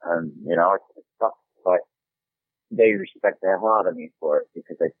 and it's tough. But they respect the hell out of me for it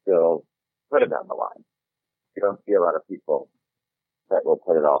because I still put it on the line. You don't see a lot of people that will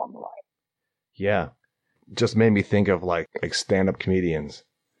put it all on the line. Yeah. Just made me think of like stand-up comedians,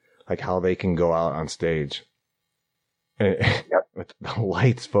 like how they can go out on stage and with the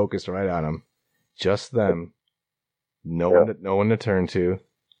lights focused right on them, just them, no one to turn to,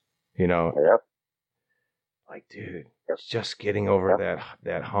 like, dude, just getting over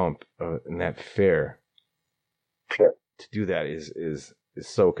that hump and that fear to do that is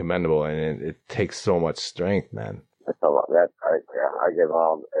so commendable, and it takes so much strength, man. That's a lot. I give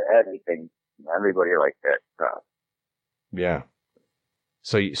everything, everybody like that. Yeah.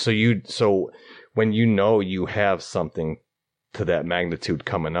 So when you have something to that magnitude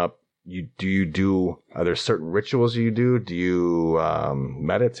coming up, are there certain rituals you do? Do you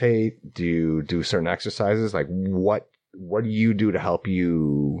meditate? Do you do certain exercises? Like what do you do to help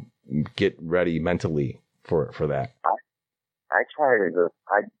you get ready mentally for that? I try to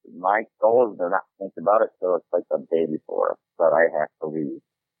my goal is to not think about it till it's like the day before, but I have to leave.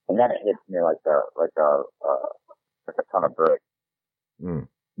 And then it hits me like a ton of bricks. Mm.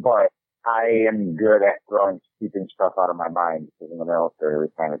 But I am good at keeping stuff out of my mind because in the military we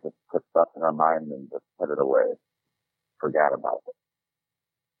kind of just put stuff in our mind and just put it away, forgot about it.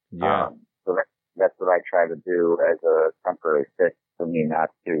 Yeah. So that's what I try to do as a temporary fix for me not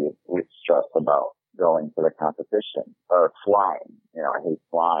to stress about going to the competition or flying. I hate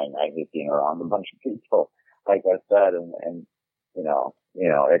flying. I hate being around a bunch of people, like I said, and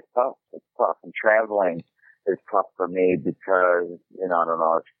it's tough. It's tough. And traveling is tough for me because, I don't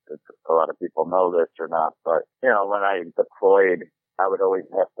know if a lot of people know this or not, but, when I deployed, I would always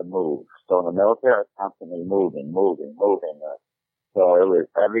have to move. So in the military, I was constantly moving. So it was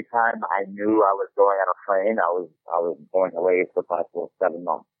every time I knew I was going on a plane, I was going away for possible 7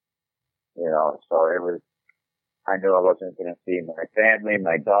 months. So it was, I knew I wasn't going to see my family,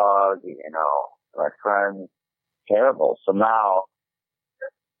 my dog, my friends. Terrible. So now,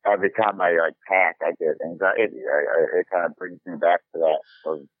 every time I pack, I get anxiety. It kind of brings me back to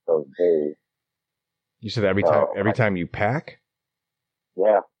those days. You said every time you pack?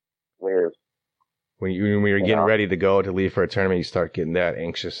 Yeah. Weird. When you're getting ready to go to leave for a tournament, you start getting that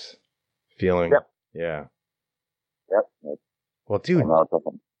anxious feeling. Yep. Yeah. Yep. Well, dude,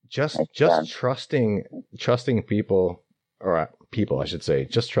 just trusting people, or people, I should say,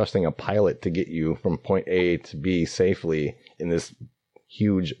 just trusting a pilot to get you from point A to B safely in this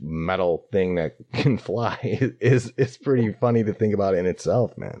huge metal thing that can fly is pretty funny to think about in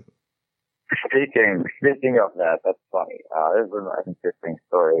itself, man. Speaking of that, that's funny. There's an interesting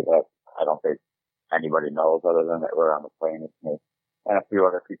story that I don't think anybody knows other than that we're on the plane with me and a few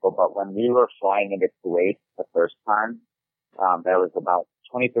other people. But when we were flying into Kuwait the first time, that was about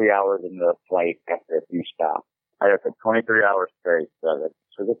 23 hours in the flight after a few stops. I had for 23 hours straight. So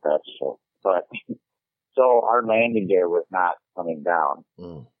forget that shit. But so our landing gear was not coming down,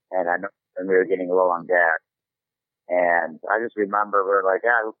 and we were getting low on gas. And I just remember we were like,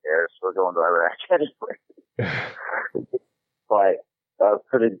 who cares? We're going to Iraq anyway. But that was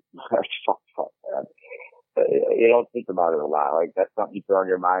pretty much fucked up, man. You don't think about it a lot. Like, that's something you throw in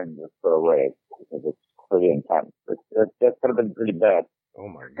your mind and just throw away because it's pretty intense. That could have been pretty bad. Oh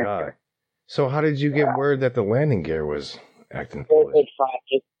my God. So how did you get word that the landing gear was acting foolish?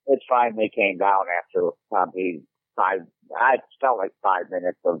 It finally came down after probably I felt like 5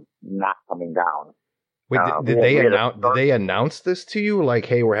 minutes of not coming down. Wait, did they announce this to you? Like,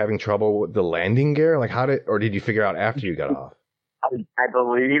 hey, we're having trouble with the landing gear? Like, or did you figure out after you got off? I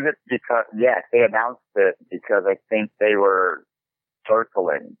believe it's because, yes, they announced it because I think they were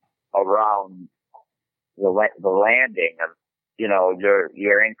circling around the landing of,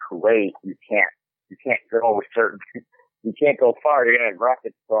 you're in Kuwait, you can't go you can't go far, you're gonna have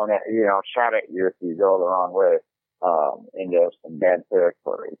rockets thrown at shot at you if you go the wrong way, into some bad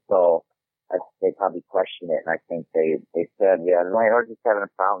territory. So they probably questioned it, and I think they said, we're just having a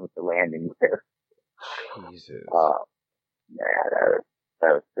problem with the landing there. Jesus.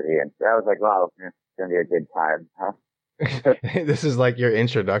 That was pretty interesting. I was like, wow, it's gonna be a good time, huh? This is like your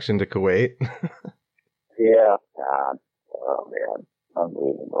introduction to Kuwait. Yeah. Oh man,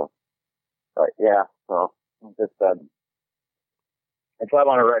 unbelievable. But yeah, so just that's why I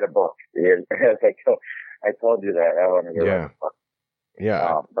want to write a book. I told you that I want to write a book.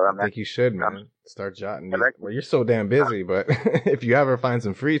 Yeah, but I think you should, man. Start jotting these. Well, you're so damn busy, but if you ever find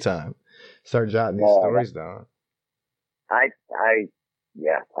some free time, start jotting these stories down. I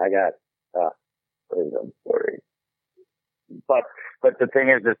got some stories. But the thing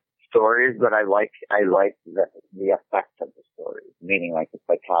is, the stories, but I like the effect of the stories, meaning like the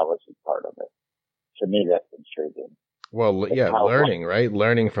psychology part of it. To me, that's intriguing. Well, yeah, learning, right?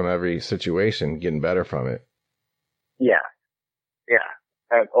 Learning from every situation, getting better from it. Yeah.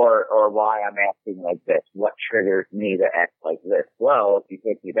 Or why I'm acting like this. What triggers me to act like this? Well, if you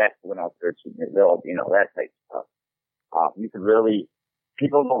take me back to when I was 13 years old, that type of stuff. You could really,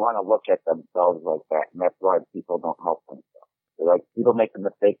 people don't want to look at themselves like that, and that's why people don't help themselves. Like, people make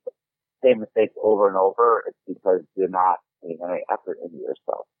the same mistakes over and over. It's because you're not putting any effort into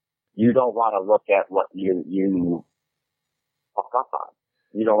yourself. You don't want to look at what you fuck up on.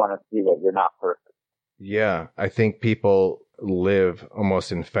 You don't want to see that you're not perfect. Yeah, I think people live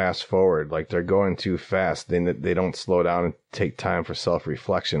almost in fast forward, like they're going too fast. They don't slow down and take time for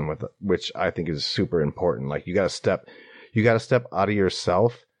self-reflection, which I think is super important. Like you got to step out of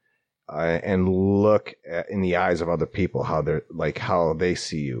yourself and look in the eyes of other people, how they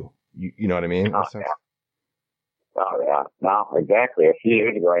see you. You know what I mean? Oh yeah. No, exactly. A few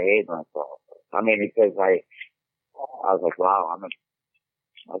years ago, I hated myself. I mean, because I was like, wow,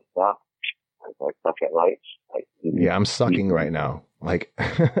 I suck. I suck at life. I'm sucking right now. Like,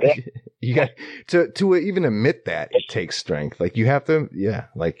 you got to even admit that it takes strength. Like you have to,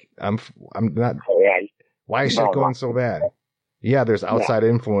 like I'm not, why is shit going so bad? Yeah, there's outside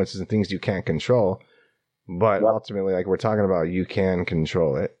influences and things you can't control, but ultimately, like we're talking about, you can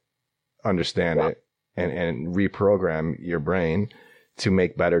control it, understand it, and reprogram your brain to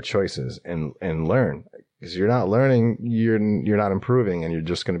make better choices and learn. Because you're not learning, you're not improving, and you're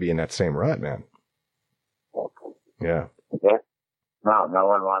just going to be in that same rut, man. Yeah. Okay. No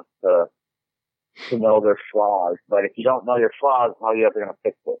one wants to know their flaws, but if you don't know your flaws, how are you ever going to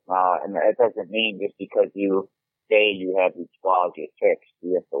fix it? And it doesn't mean just because you say you have these flaws you fixed,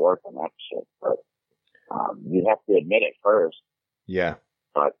 you have to work on that shit. But you have to admit it first. Yeah.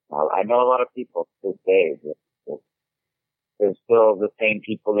 But I know a lot of people to this day. They're still the same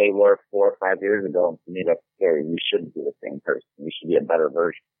people they were 4 or 5 years ago. And to me, that's scary. You shouldn't be the same person. You should be a better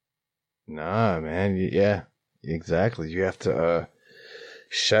version. Nah, man. Yeah, exactly. You have to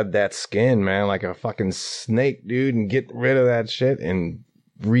shed that skin, man, like a fucking snake, dude, and get rid of that shit and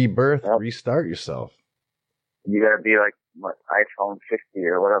restart yourself. You gotta be like iPhone 50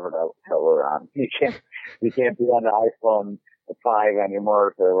 or whatever the hell we're on. You can't be on the iPhone 5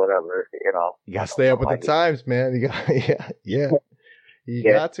 anymore or whatever, You gotta stay up with the times, man. You got, You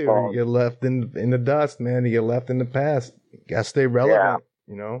got to. You get left in the dust, man. You get left in the past. You gotta stay relevant,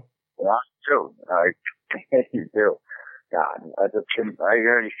 Yeah, true. You do. God, I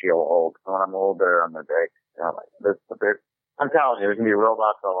already feel old. When I'm older, I'm I'm telling you, there's gonna be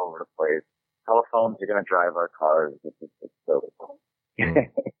robots all over the place. Telephones are gonna drive our cars. It's so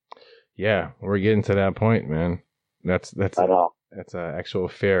Yeah, we're getting to that point, man. That's an actual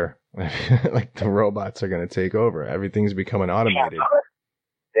fear. Like the robots are going to take over. Everything's becoming automated.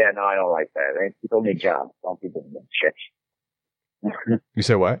 Yeah, no, I don't like that. People need jobs. Don't people need shit. You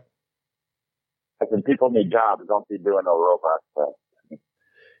say what? I said people need jobs. Don't be doing no robot stuff.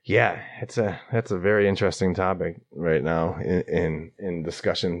 Yeah, that's a very interesting topic right now in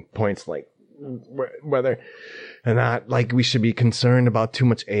discussion points, like whether or not like we should be concerned about too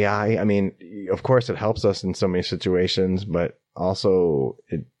much AI. I mean, of course it helps us in so many situations, but also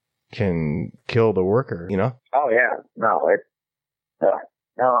it can kill the worker, Oh yeah. No,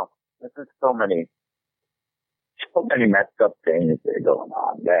 this is so many messed up things that are going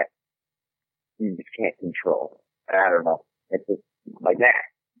on that you just can't control. I don't know. It's just like that.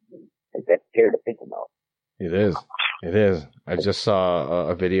 That's scary to think about. It is. I just saw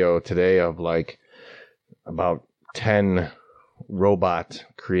a video today of like about 10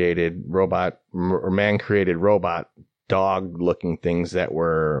 man-created robot dog-looking things that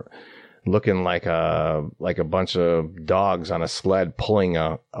were looking like a bunch of dogs on a sled pulling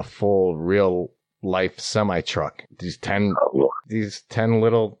a full real-life semi-truck. These 10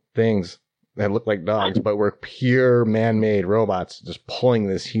 little things that look like dogs, but were pure man-made robots just pulling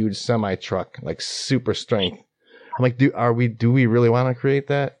this huge semi-truck, like super strength. I'm like, do we really want to create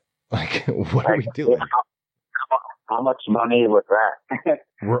that? Like, what are we doing? How much money was that?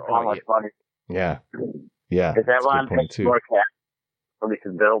 How much money? Yeah. Is that why I'm thinking more cash? So we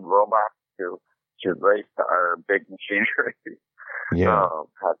can build robots to race our big machinery. Yeah.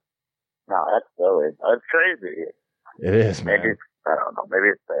 No, that's silly. That's crazy. It is, man. Maybe, I don't know. Maybe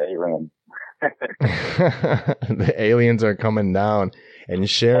it's the aliens. The aliens are coming down and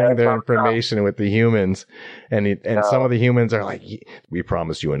sharing their information with the humans, and some of the humans are like, "We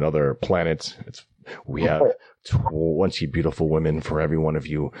promise you another planet. We have 20 beautiful women for every one of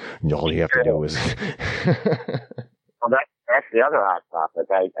you. And all you have to do is." Well, that's the other hot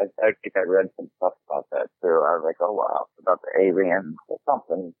topic. I think I read some stuff about that too. I was like, oh wow, about the aliens or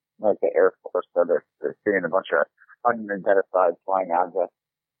something. Like the Air Force said they're seeing a bunch of unidentified flying objects.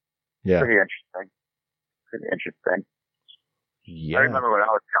 Yeah. Pretty interesting. Yeah. I remember when I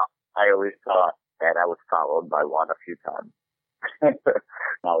was young, I always thought that I was followed by one a few times. When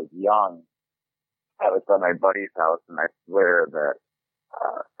I was young, I was at my buddy's house, and I swear that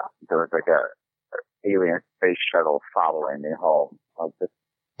there was like a alien space shuttle following me home.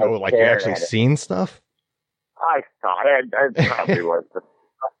 Like you actually seen stuff? I thought it probably was.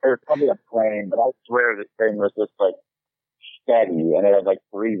 It was probably a plane, but I swear this thing was just like steady, and it had like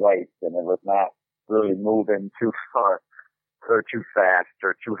 3 lights, and it was not really moving too far or too fast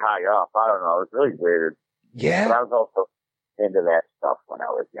or too high up. I don't know. It was really weird. Yeah. But I was also into that stuff when I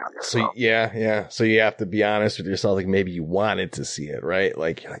was younger. So yeah. So you have to be honest with yourself. Like maybe you wanted to see it, right?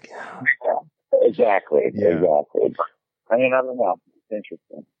 Like you're like, oh. Yeah, exactly. Yeah. Exactly. I mean, I don't know. It's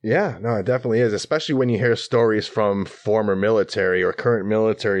interesting. Yeah, no, it definitely is. Especially when you hear stories from former military or current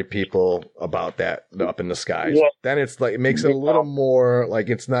military people about that up in the skies. Yeah. Then it's like, it makes it a little more like,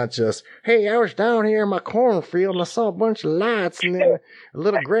 it's not just, hey, I was down here in my cornfield and I saw a bunch of lights, and then a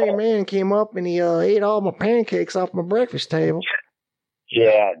little gray man came up and he ate all my pancakes off my breakfast table.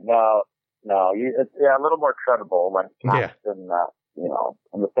 Yeah, no. It's a little more credible when it's and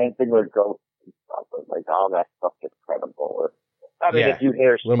and the same thing with ghosts and stuff. Like all that stuff is credible. I mean, if you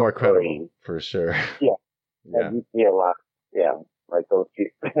hear a little more credible for sure. Yeah, you see a lot. Yeah, like those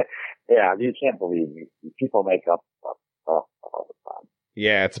people. Yeah, you can't believe people make up stuff all the time.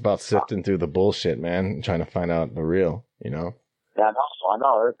 Yeah, it's about sifting through the bullshit, man, trying to find out the real. Yeah, I know. I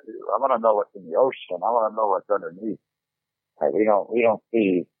want to know what's in the ocean. I want to know what's underneath. Like, we don't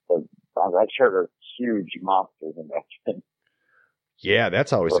see. I'm sure there's huge monsters in that thing. Yeah,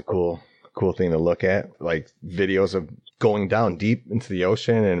 that's always a cool thing to look at, like videos of going down deep into the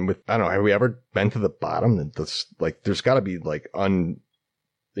ocean. And I don't know, have we ever been to the bottom? There's got to be like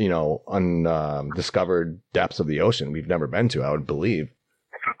undiscovered depths of the ocean we've never been to, I would believe.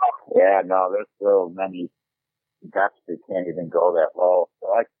 Yeah, no, there's so many depths we can't even go that low. So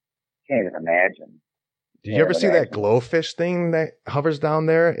I can't even imagine. Did you ever see that glowfish thing that hovers down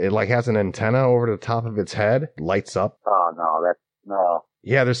there? It like has an antenna over the top of its head, lights up. Oh no, no.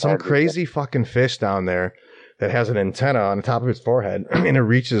 Yeah, there's some crazy fucking fish down there that has an antenna on the top of its forehead, and it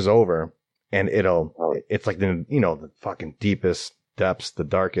reaches over, and it's like the fucking deepest depths, the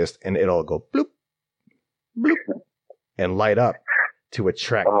darkest, and it'll go bloop, bloop, and light up to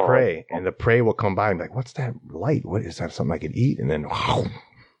attract prey, and the prey will come by and be like, what's that light? What is that? Something I could eat? And then, wow,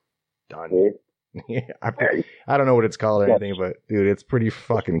 done. Yeah, I don't know what it's called or anything, but dude, it's pretty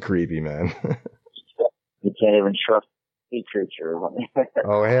fucking creepy, man. You can't even trust sea creatures.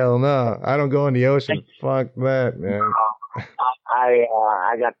 Oh hell no! I don't go in the ocean. Fuck that, man.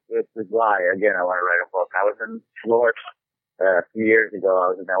 I got this is why again. I want to write a book. I was in Florida a few years ago. I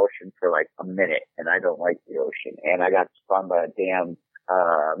was in the ocean for like a minute, and I don't like the ocean. And I got stung by a damn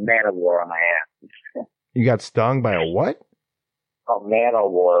man o' war on my ass. You got stung by a what? A man o'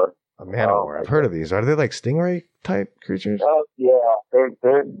 war. A man o' war. I've heard of these. Are they like stingray type creatures? Oh yeah,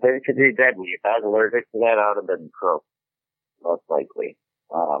 they could be deadly. If I was allergic to that, I would have been croaked. Most likely.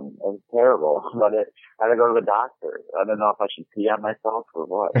 It was terrible. But I had to go to the doctor. I don't know if I should pee on myself or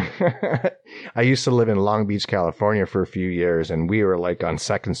what. I used to live in Long Beach, California for a few years, and we were like on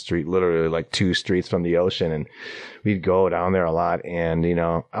 2nd Street, literally like 2 streets from the ocean, and we'd go down there a lot. And,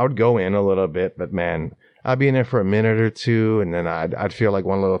 I would go in a little bit, but man, I'd be in there for a minute or two, and then I'd feel like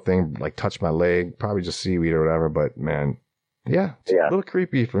one little thing like touch my leg, probably just seaweed or whatever. But man, it's a little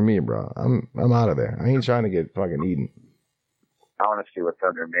creepy for me, bro. I'm out of there. I ain't trying to get fucking eaten. I want to see what's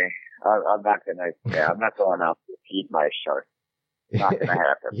under me. I'm not gonna. Yeah, I'm not going out to eat my shark. Not gonna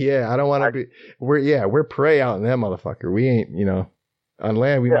happen. Yeah, I don't want to be. We're prey out in that motherfucker. We ain't. On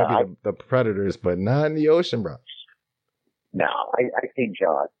land we might be the predators, but not in the ocean, bro. No, I seen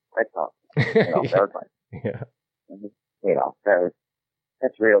Jaws. I thought. That was fine. Yeah.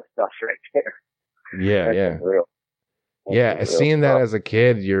 That's real stuff right there. Yeah. Real. Yeah, seeing that as a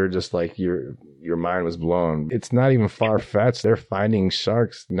kid, you're just like, your mind was blown. It's not even far-fetched. They're finding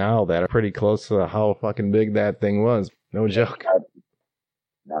sharks now that are pretty close to how fucking big that thing was. No joke.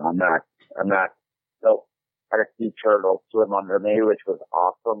 No, I'm not. Nope. had a sea turtle swim under me, which was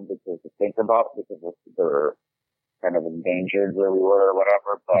awesome because to think about because they were kind of endangered where we were or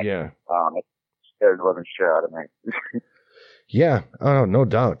whatever. But it scared the living shit out of me. Yeah. Oh, no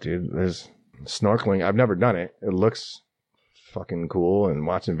doubt, dude. There's snorkeling. I've never done it. It looks fucking cool, and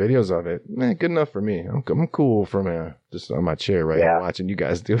watching videos of it, good enough for me. I'm cool from just on my chair right now watching you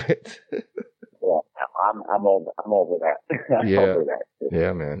guys do it. I'm over that. I'm over that.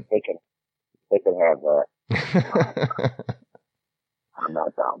 Yeah, man. They can have that. I'm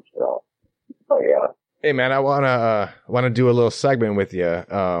not down still. But yeah. Hey man, I wanna do a little segment with you.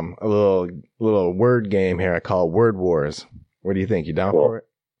 A little word game here. I call it Word Wars. What do you think? You down for it?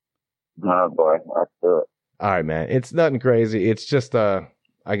 Oh boy, let's do it. All right, man. It's nothing crazy. It's just I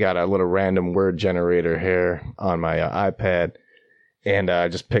got a little random word generator here on my iPad, and I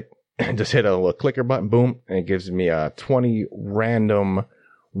just hit a little clicker button, boom, and it gives me 20 random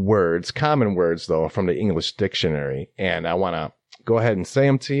words, common words though, from the English dictionary, and I want to go ahead and say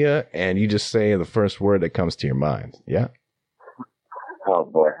them to you, and you just say the first word that comes to your mind. Yeah. Oh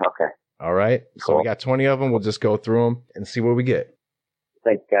boy. Okay. All right. Cool. So we got 20 of them. We'll just go through them and see what we get.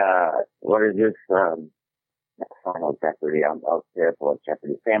 Like, what is this? Final Jeopardy. I'll terrible at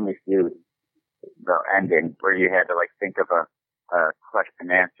Jeopardy. Family Feud. The ending where you had to like think of a question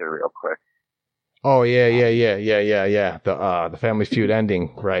and answer real quick. Oh yeah. The Family Feud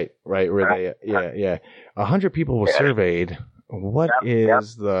ending, right? Where they 100 people were surveyed. What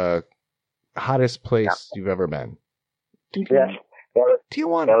is the hottest place you've ever been? Yeah,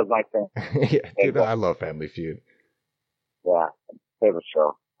 Tijuana. That was my thing. Yeah, dude, I love Family Feud. Yeah, favorite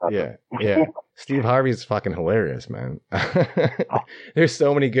show. Yeah. Steve Harvey's fucking hilarious, man. There's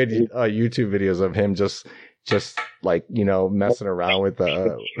so many good YouTube videos of him just like, messing around with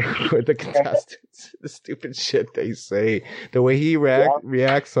the contestants. The stupid shit they say. The way he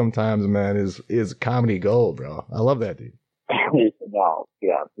reacts sometimes, man, is comedy gold, bro. I love that dude. No,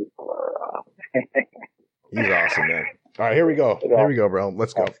 yeah, people are. He's awesome, man. All right, here we go. Here we go, bro.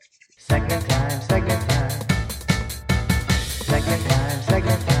 Let's go. Second time.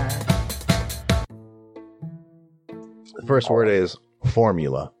 The first word is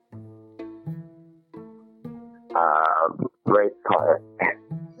formula. Race car.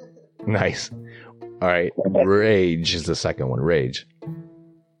 Nice. All right. Rage is the second one. Rage.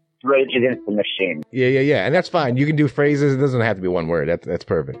 Rage Against the Machine. Yeah. And that's fine. You can do phrases. It doesn't have to be one word. That's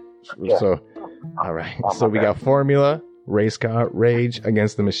perfect. Yeah. So, all right. So we got formula, race car, Rage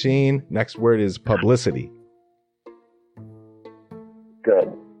Against the Machine. Next word is publicity.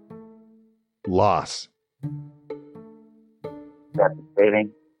 Good. Loss.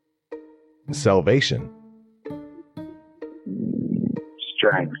 Devastating. Salvation.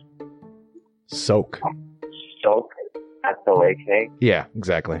 Strength. Soak. Soak. S-O-A-K. Yeah,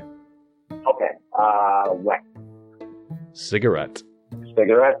 exactly. Okay. Wet. Cigarette.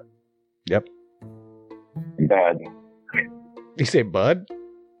 Cigarette. Yep. Bad. You say bud?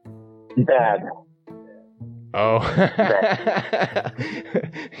 Bad. Oh. Bad.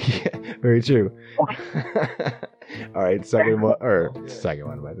 Yeah, very true. All right, second one,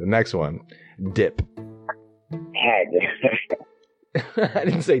 but the next one, dip. Head. I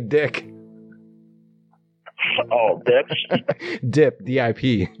didn't say dick. Oh, dip. Dip,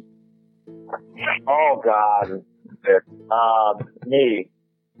 D-I-P. Oh God. Dip. Knee.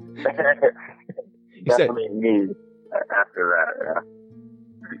 Definitely knee. After that, yeah.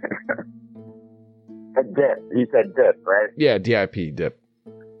 A dip. You said dip, right? Yeah, D-I-P, dip.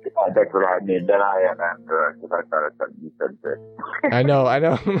 That's what I mean. Then I am after it because I thought you said dick. I know.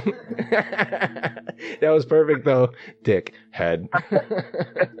 That was perfect though. Dick, head.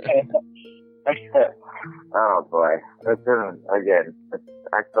 Oh boy. Again,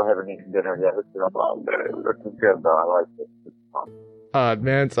 I still haven't eaten dinner yet. It's been a long day. This is good though. I like this. It's fun. Oh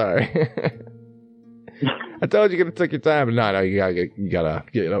man, sorry. I told you you're gonna take your time, but no, you gotta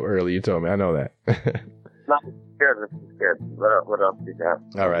get up early. You told me. I know that. No, this is good. What else do you got?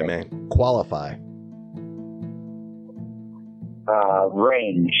 All right, man. Qualify.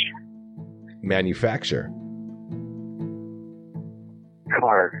 Range. Manufacture.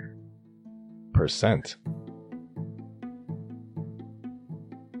 Card. Percent.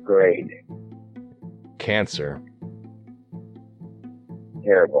 Grade. Cancer.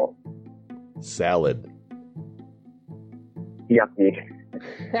 Terrible. Salad. Yucky.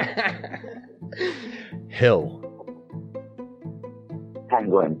 Hill.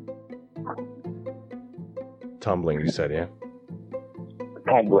 Penguin. Tumbling, you said, yeah?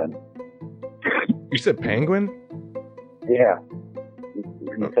 Penguin. You said penguin? Yeah.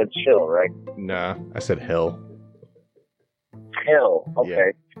 You said chill, right? Nah, I said hill. Hill. Okay.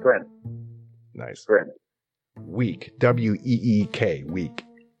 Yeah. Sprint. Nice. Sprint. Week. W-E-E-K. Week.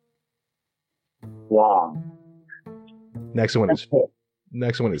 Long. Next one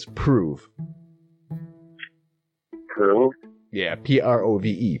is prove. Prove? Yeah,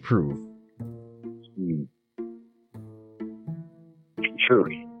 P-R-O-V-E. Prove.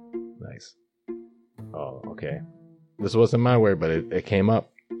 Truth. Nice. Oh, okay. This wasn't my word, but it came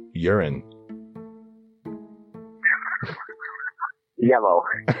up. Urine. Yellow.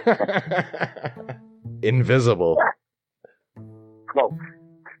 Invisible. Cloak.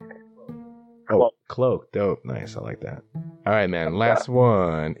 Oh, cloak. Dope. Nice. I like that. All right, man. Last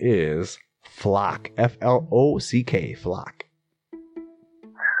one is flock. F-L-O-C-K. Flock.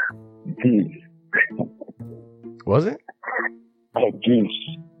 Geese. Was it?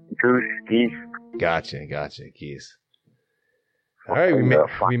 Geese. Goose, geese. Gotcha. Geese. All right,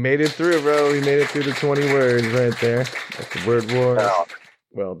 we made it through, bro. We made it through the 20 words right there. That's the word war.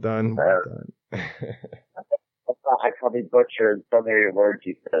 Well done. I probably butchered so many words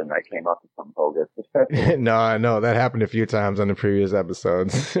you said, and I came up with some bogus. No, I know. That happened a few times on the previous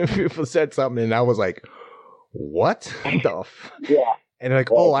episodes. People said something, and I was like, what the f-? Yeah. And they're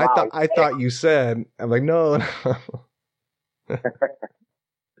like, oh, I thought you said. I'm like, no. That's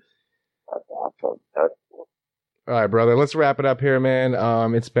awesome. That's cool. All right, brother. Let's wrap it up here, man.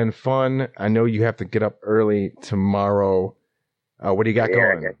 It's been fun. I know you have to get up early tomorrow. What do you got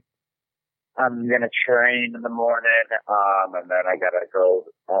going? I'm gonna train in the morning, and then I gotta go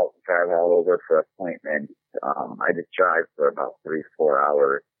drive all over for appointments. I just drive for about 3-4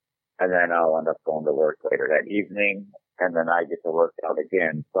 hours, and then I'll end up going to work later that evening, and then I get to work out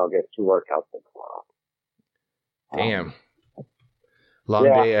again. So I'll get 2 workouts in tomorrow. Damn. Long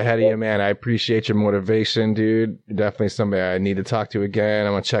day ahead of you, man. I appreciate your motivation, dude. You're definitely somebody I need to talk to again.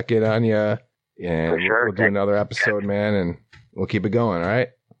 I'm gonna check in on you, and we'll do another episode, man, and we'll keep it going. All right.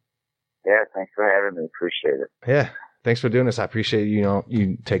 Yeah, thanks for having me. Appreciate it. Yeah, thanks for doing this. I appreciate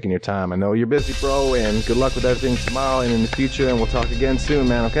you taking your time. I know you're busy, bro, and good luck with everything tomorrow and in the future, and we'll talk again soon,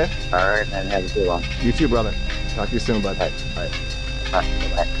 man, okay? All right, man. Have a good one. You too, brother. Talk to you soon, bud. All right.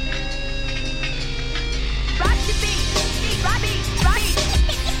 Bye.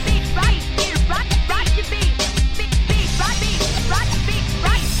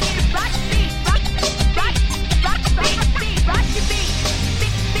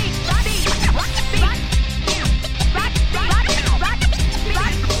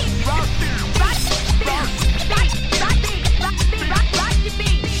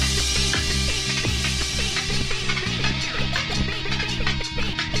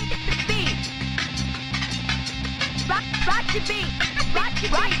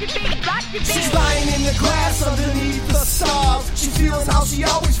 She's lying in the grass underneath the stars. She feels how she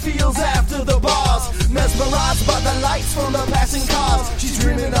always feels after the bars. Mesmerized by the lights from the passing cars. She's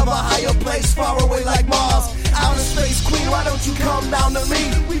dreaming of a higher place far away like Mars. Outer space queen, why don't you come down to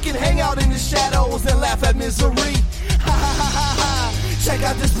me? We can hang out in the shadows and laugh at misery. Ha ha ha ha ha. Check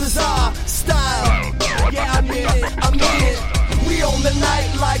out this bizarre style. Yeah, I'm in it. We own the night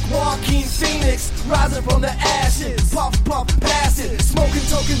like Joaquin Phoenix, rising from the ashes. Puff, puff, pass it. Smoking,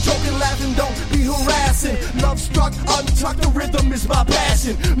 token, joking, laughing, don't be harassing. Love struck, untucked, the rhythm is my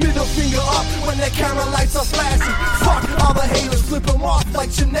passion. Middle finger up when the camera lights are flashing. Fuck all the haters, flip them off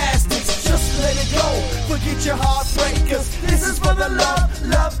like gymnastics. Just let it go, forget your heartbreakers. This is for the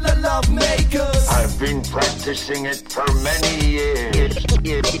love makers. I've been practicing it for many years.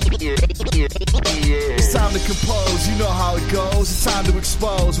 It's time to compose, you know how it goes. It's time to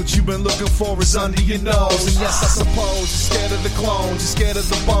expose what you've been looking for is under your nose. And yes, I suppose you're scared of the clones, you're scared of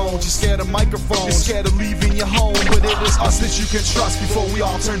the bones, you're scared of microphones, you're scared of leaving your home. But it is us that you can trust before we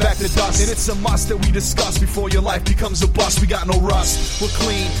all turn back to dust. And it's a must that we discuss before your life becomes a bust. We got no rust, we're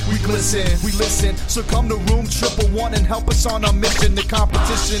clean, we glisten, we listen. So come to room 111 and help us on our mission. The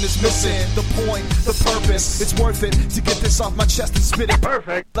competition is missing the point, the purpose. It's worth it to get this off my chest and spit it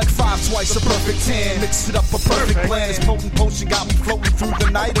perfect. Like 5 twice a perfect 10. Mixed it up a perfect blend. This potent potion got me floating through the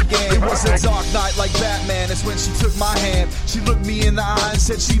night again. It was a dark night like Batman. That's when she took my hand. She looked me in the eye and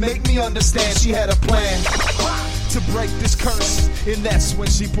said she'd make me understand. She had a plan to break this curse. And that's when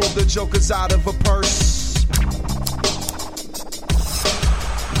she pulled the jokers out of her purse.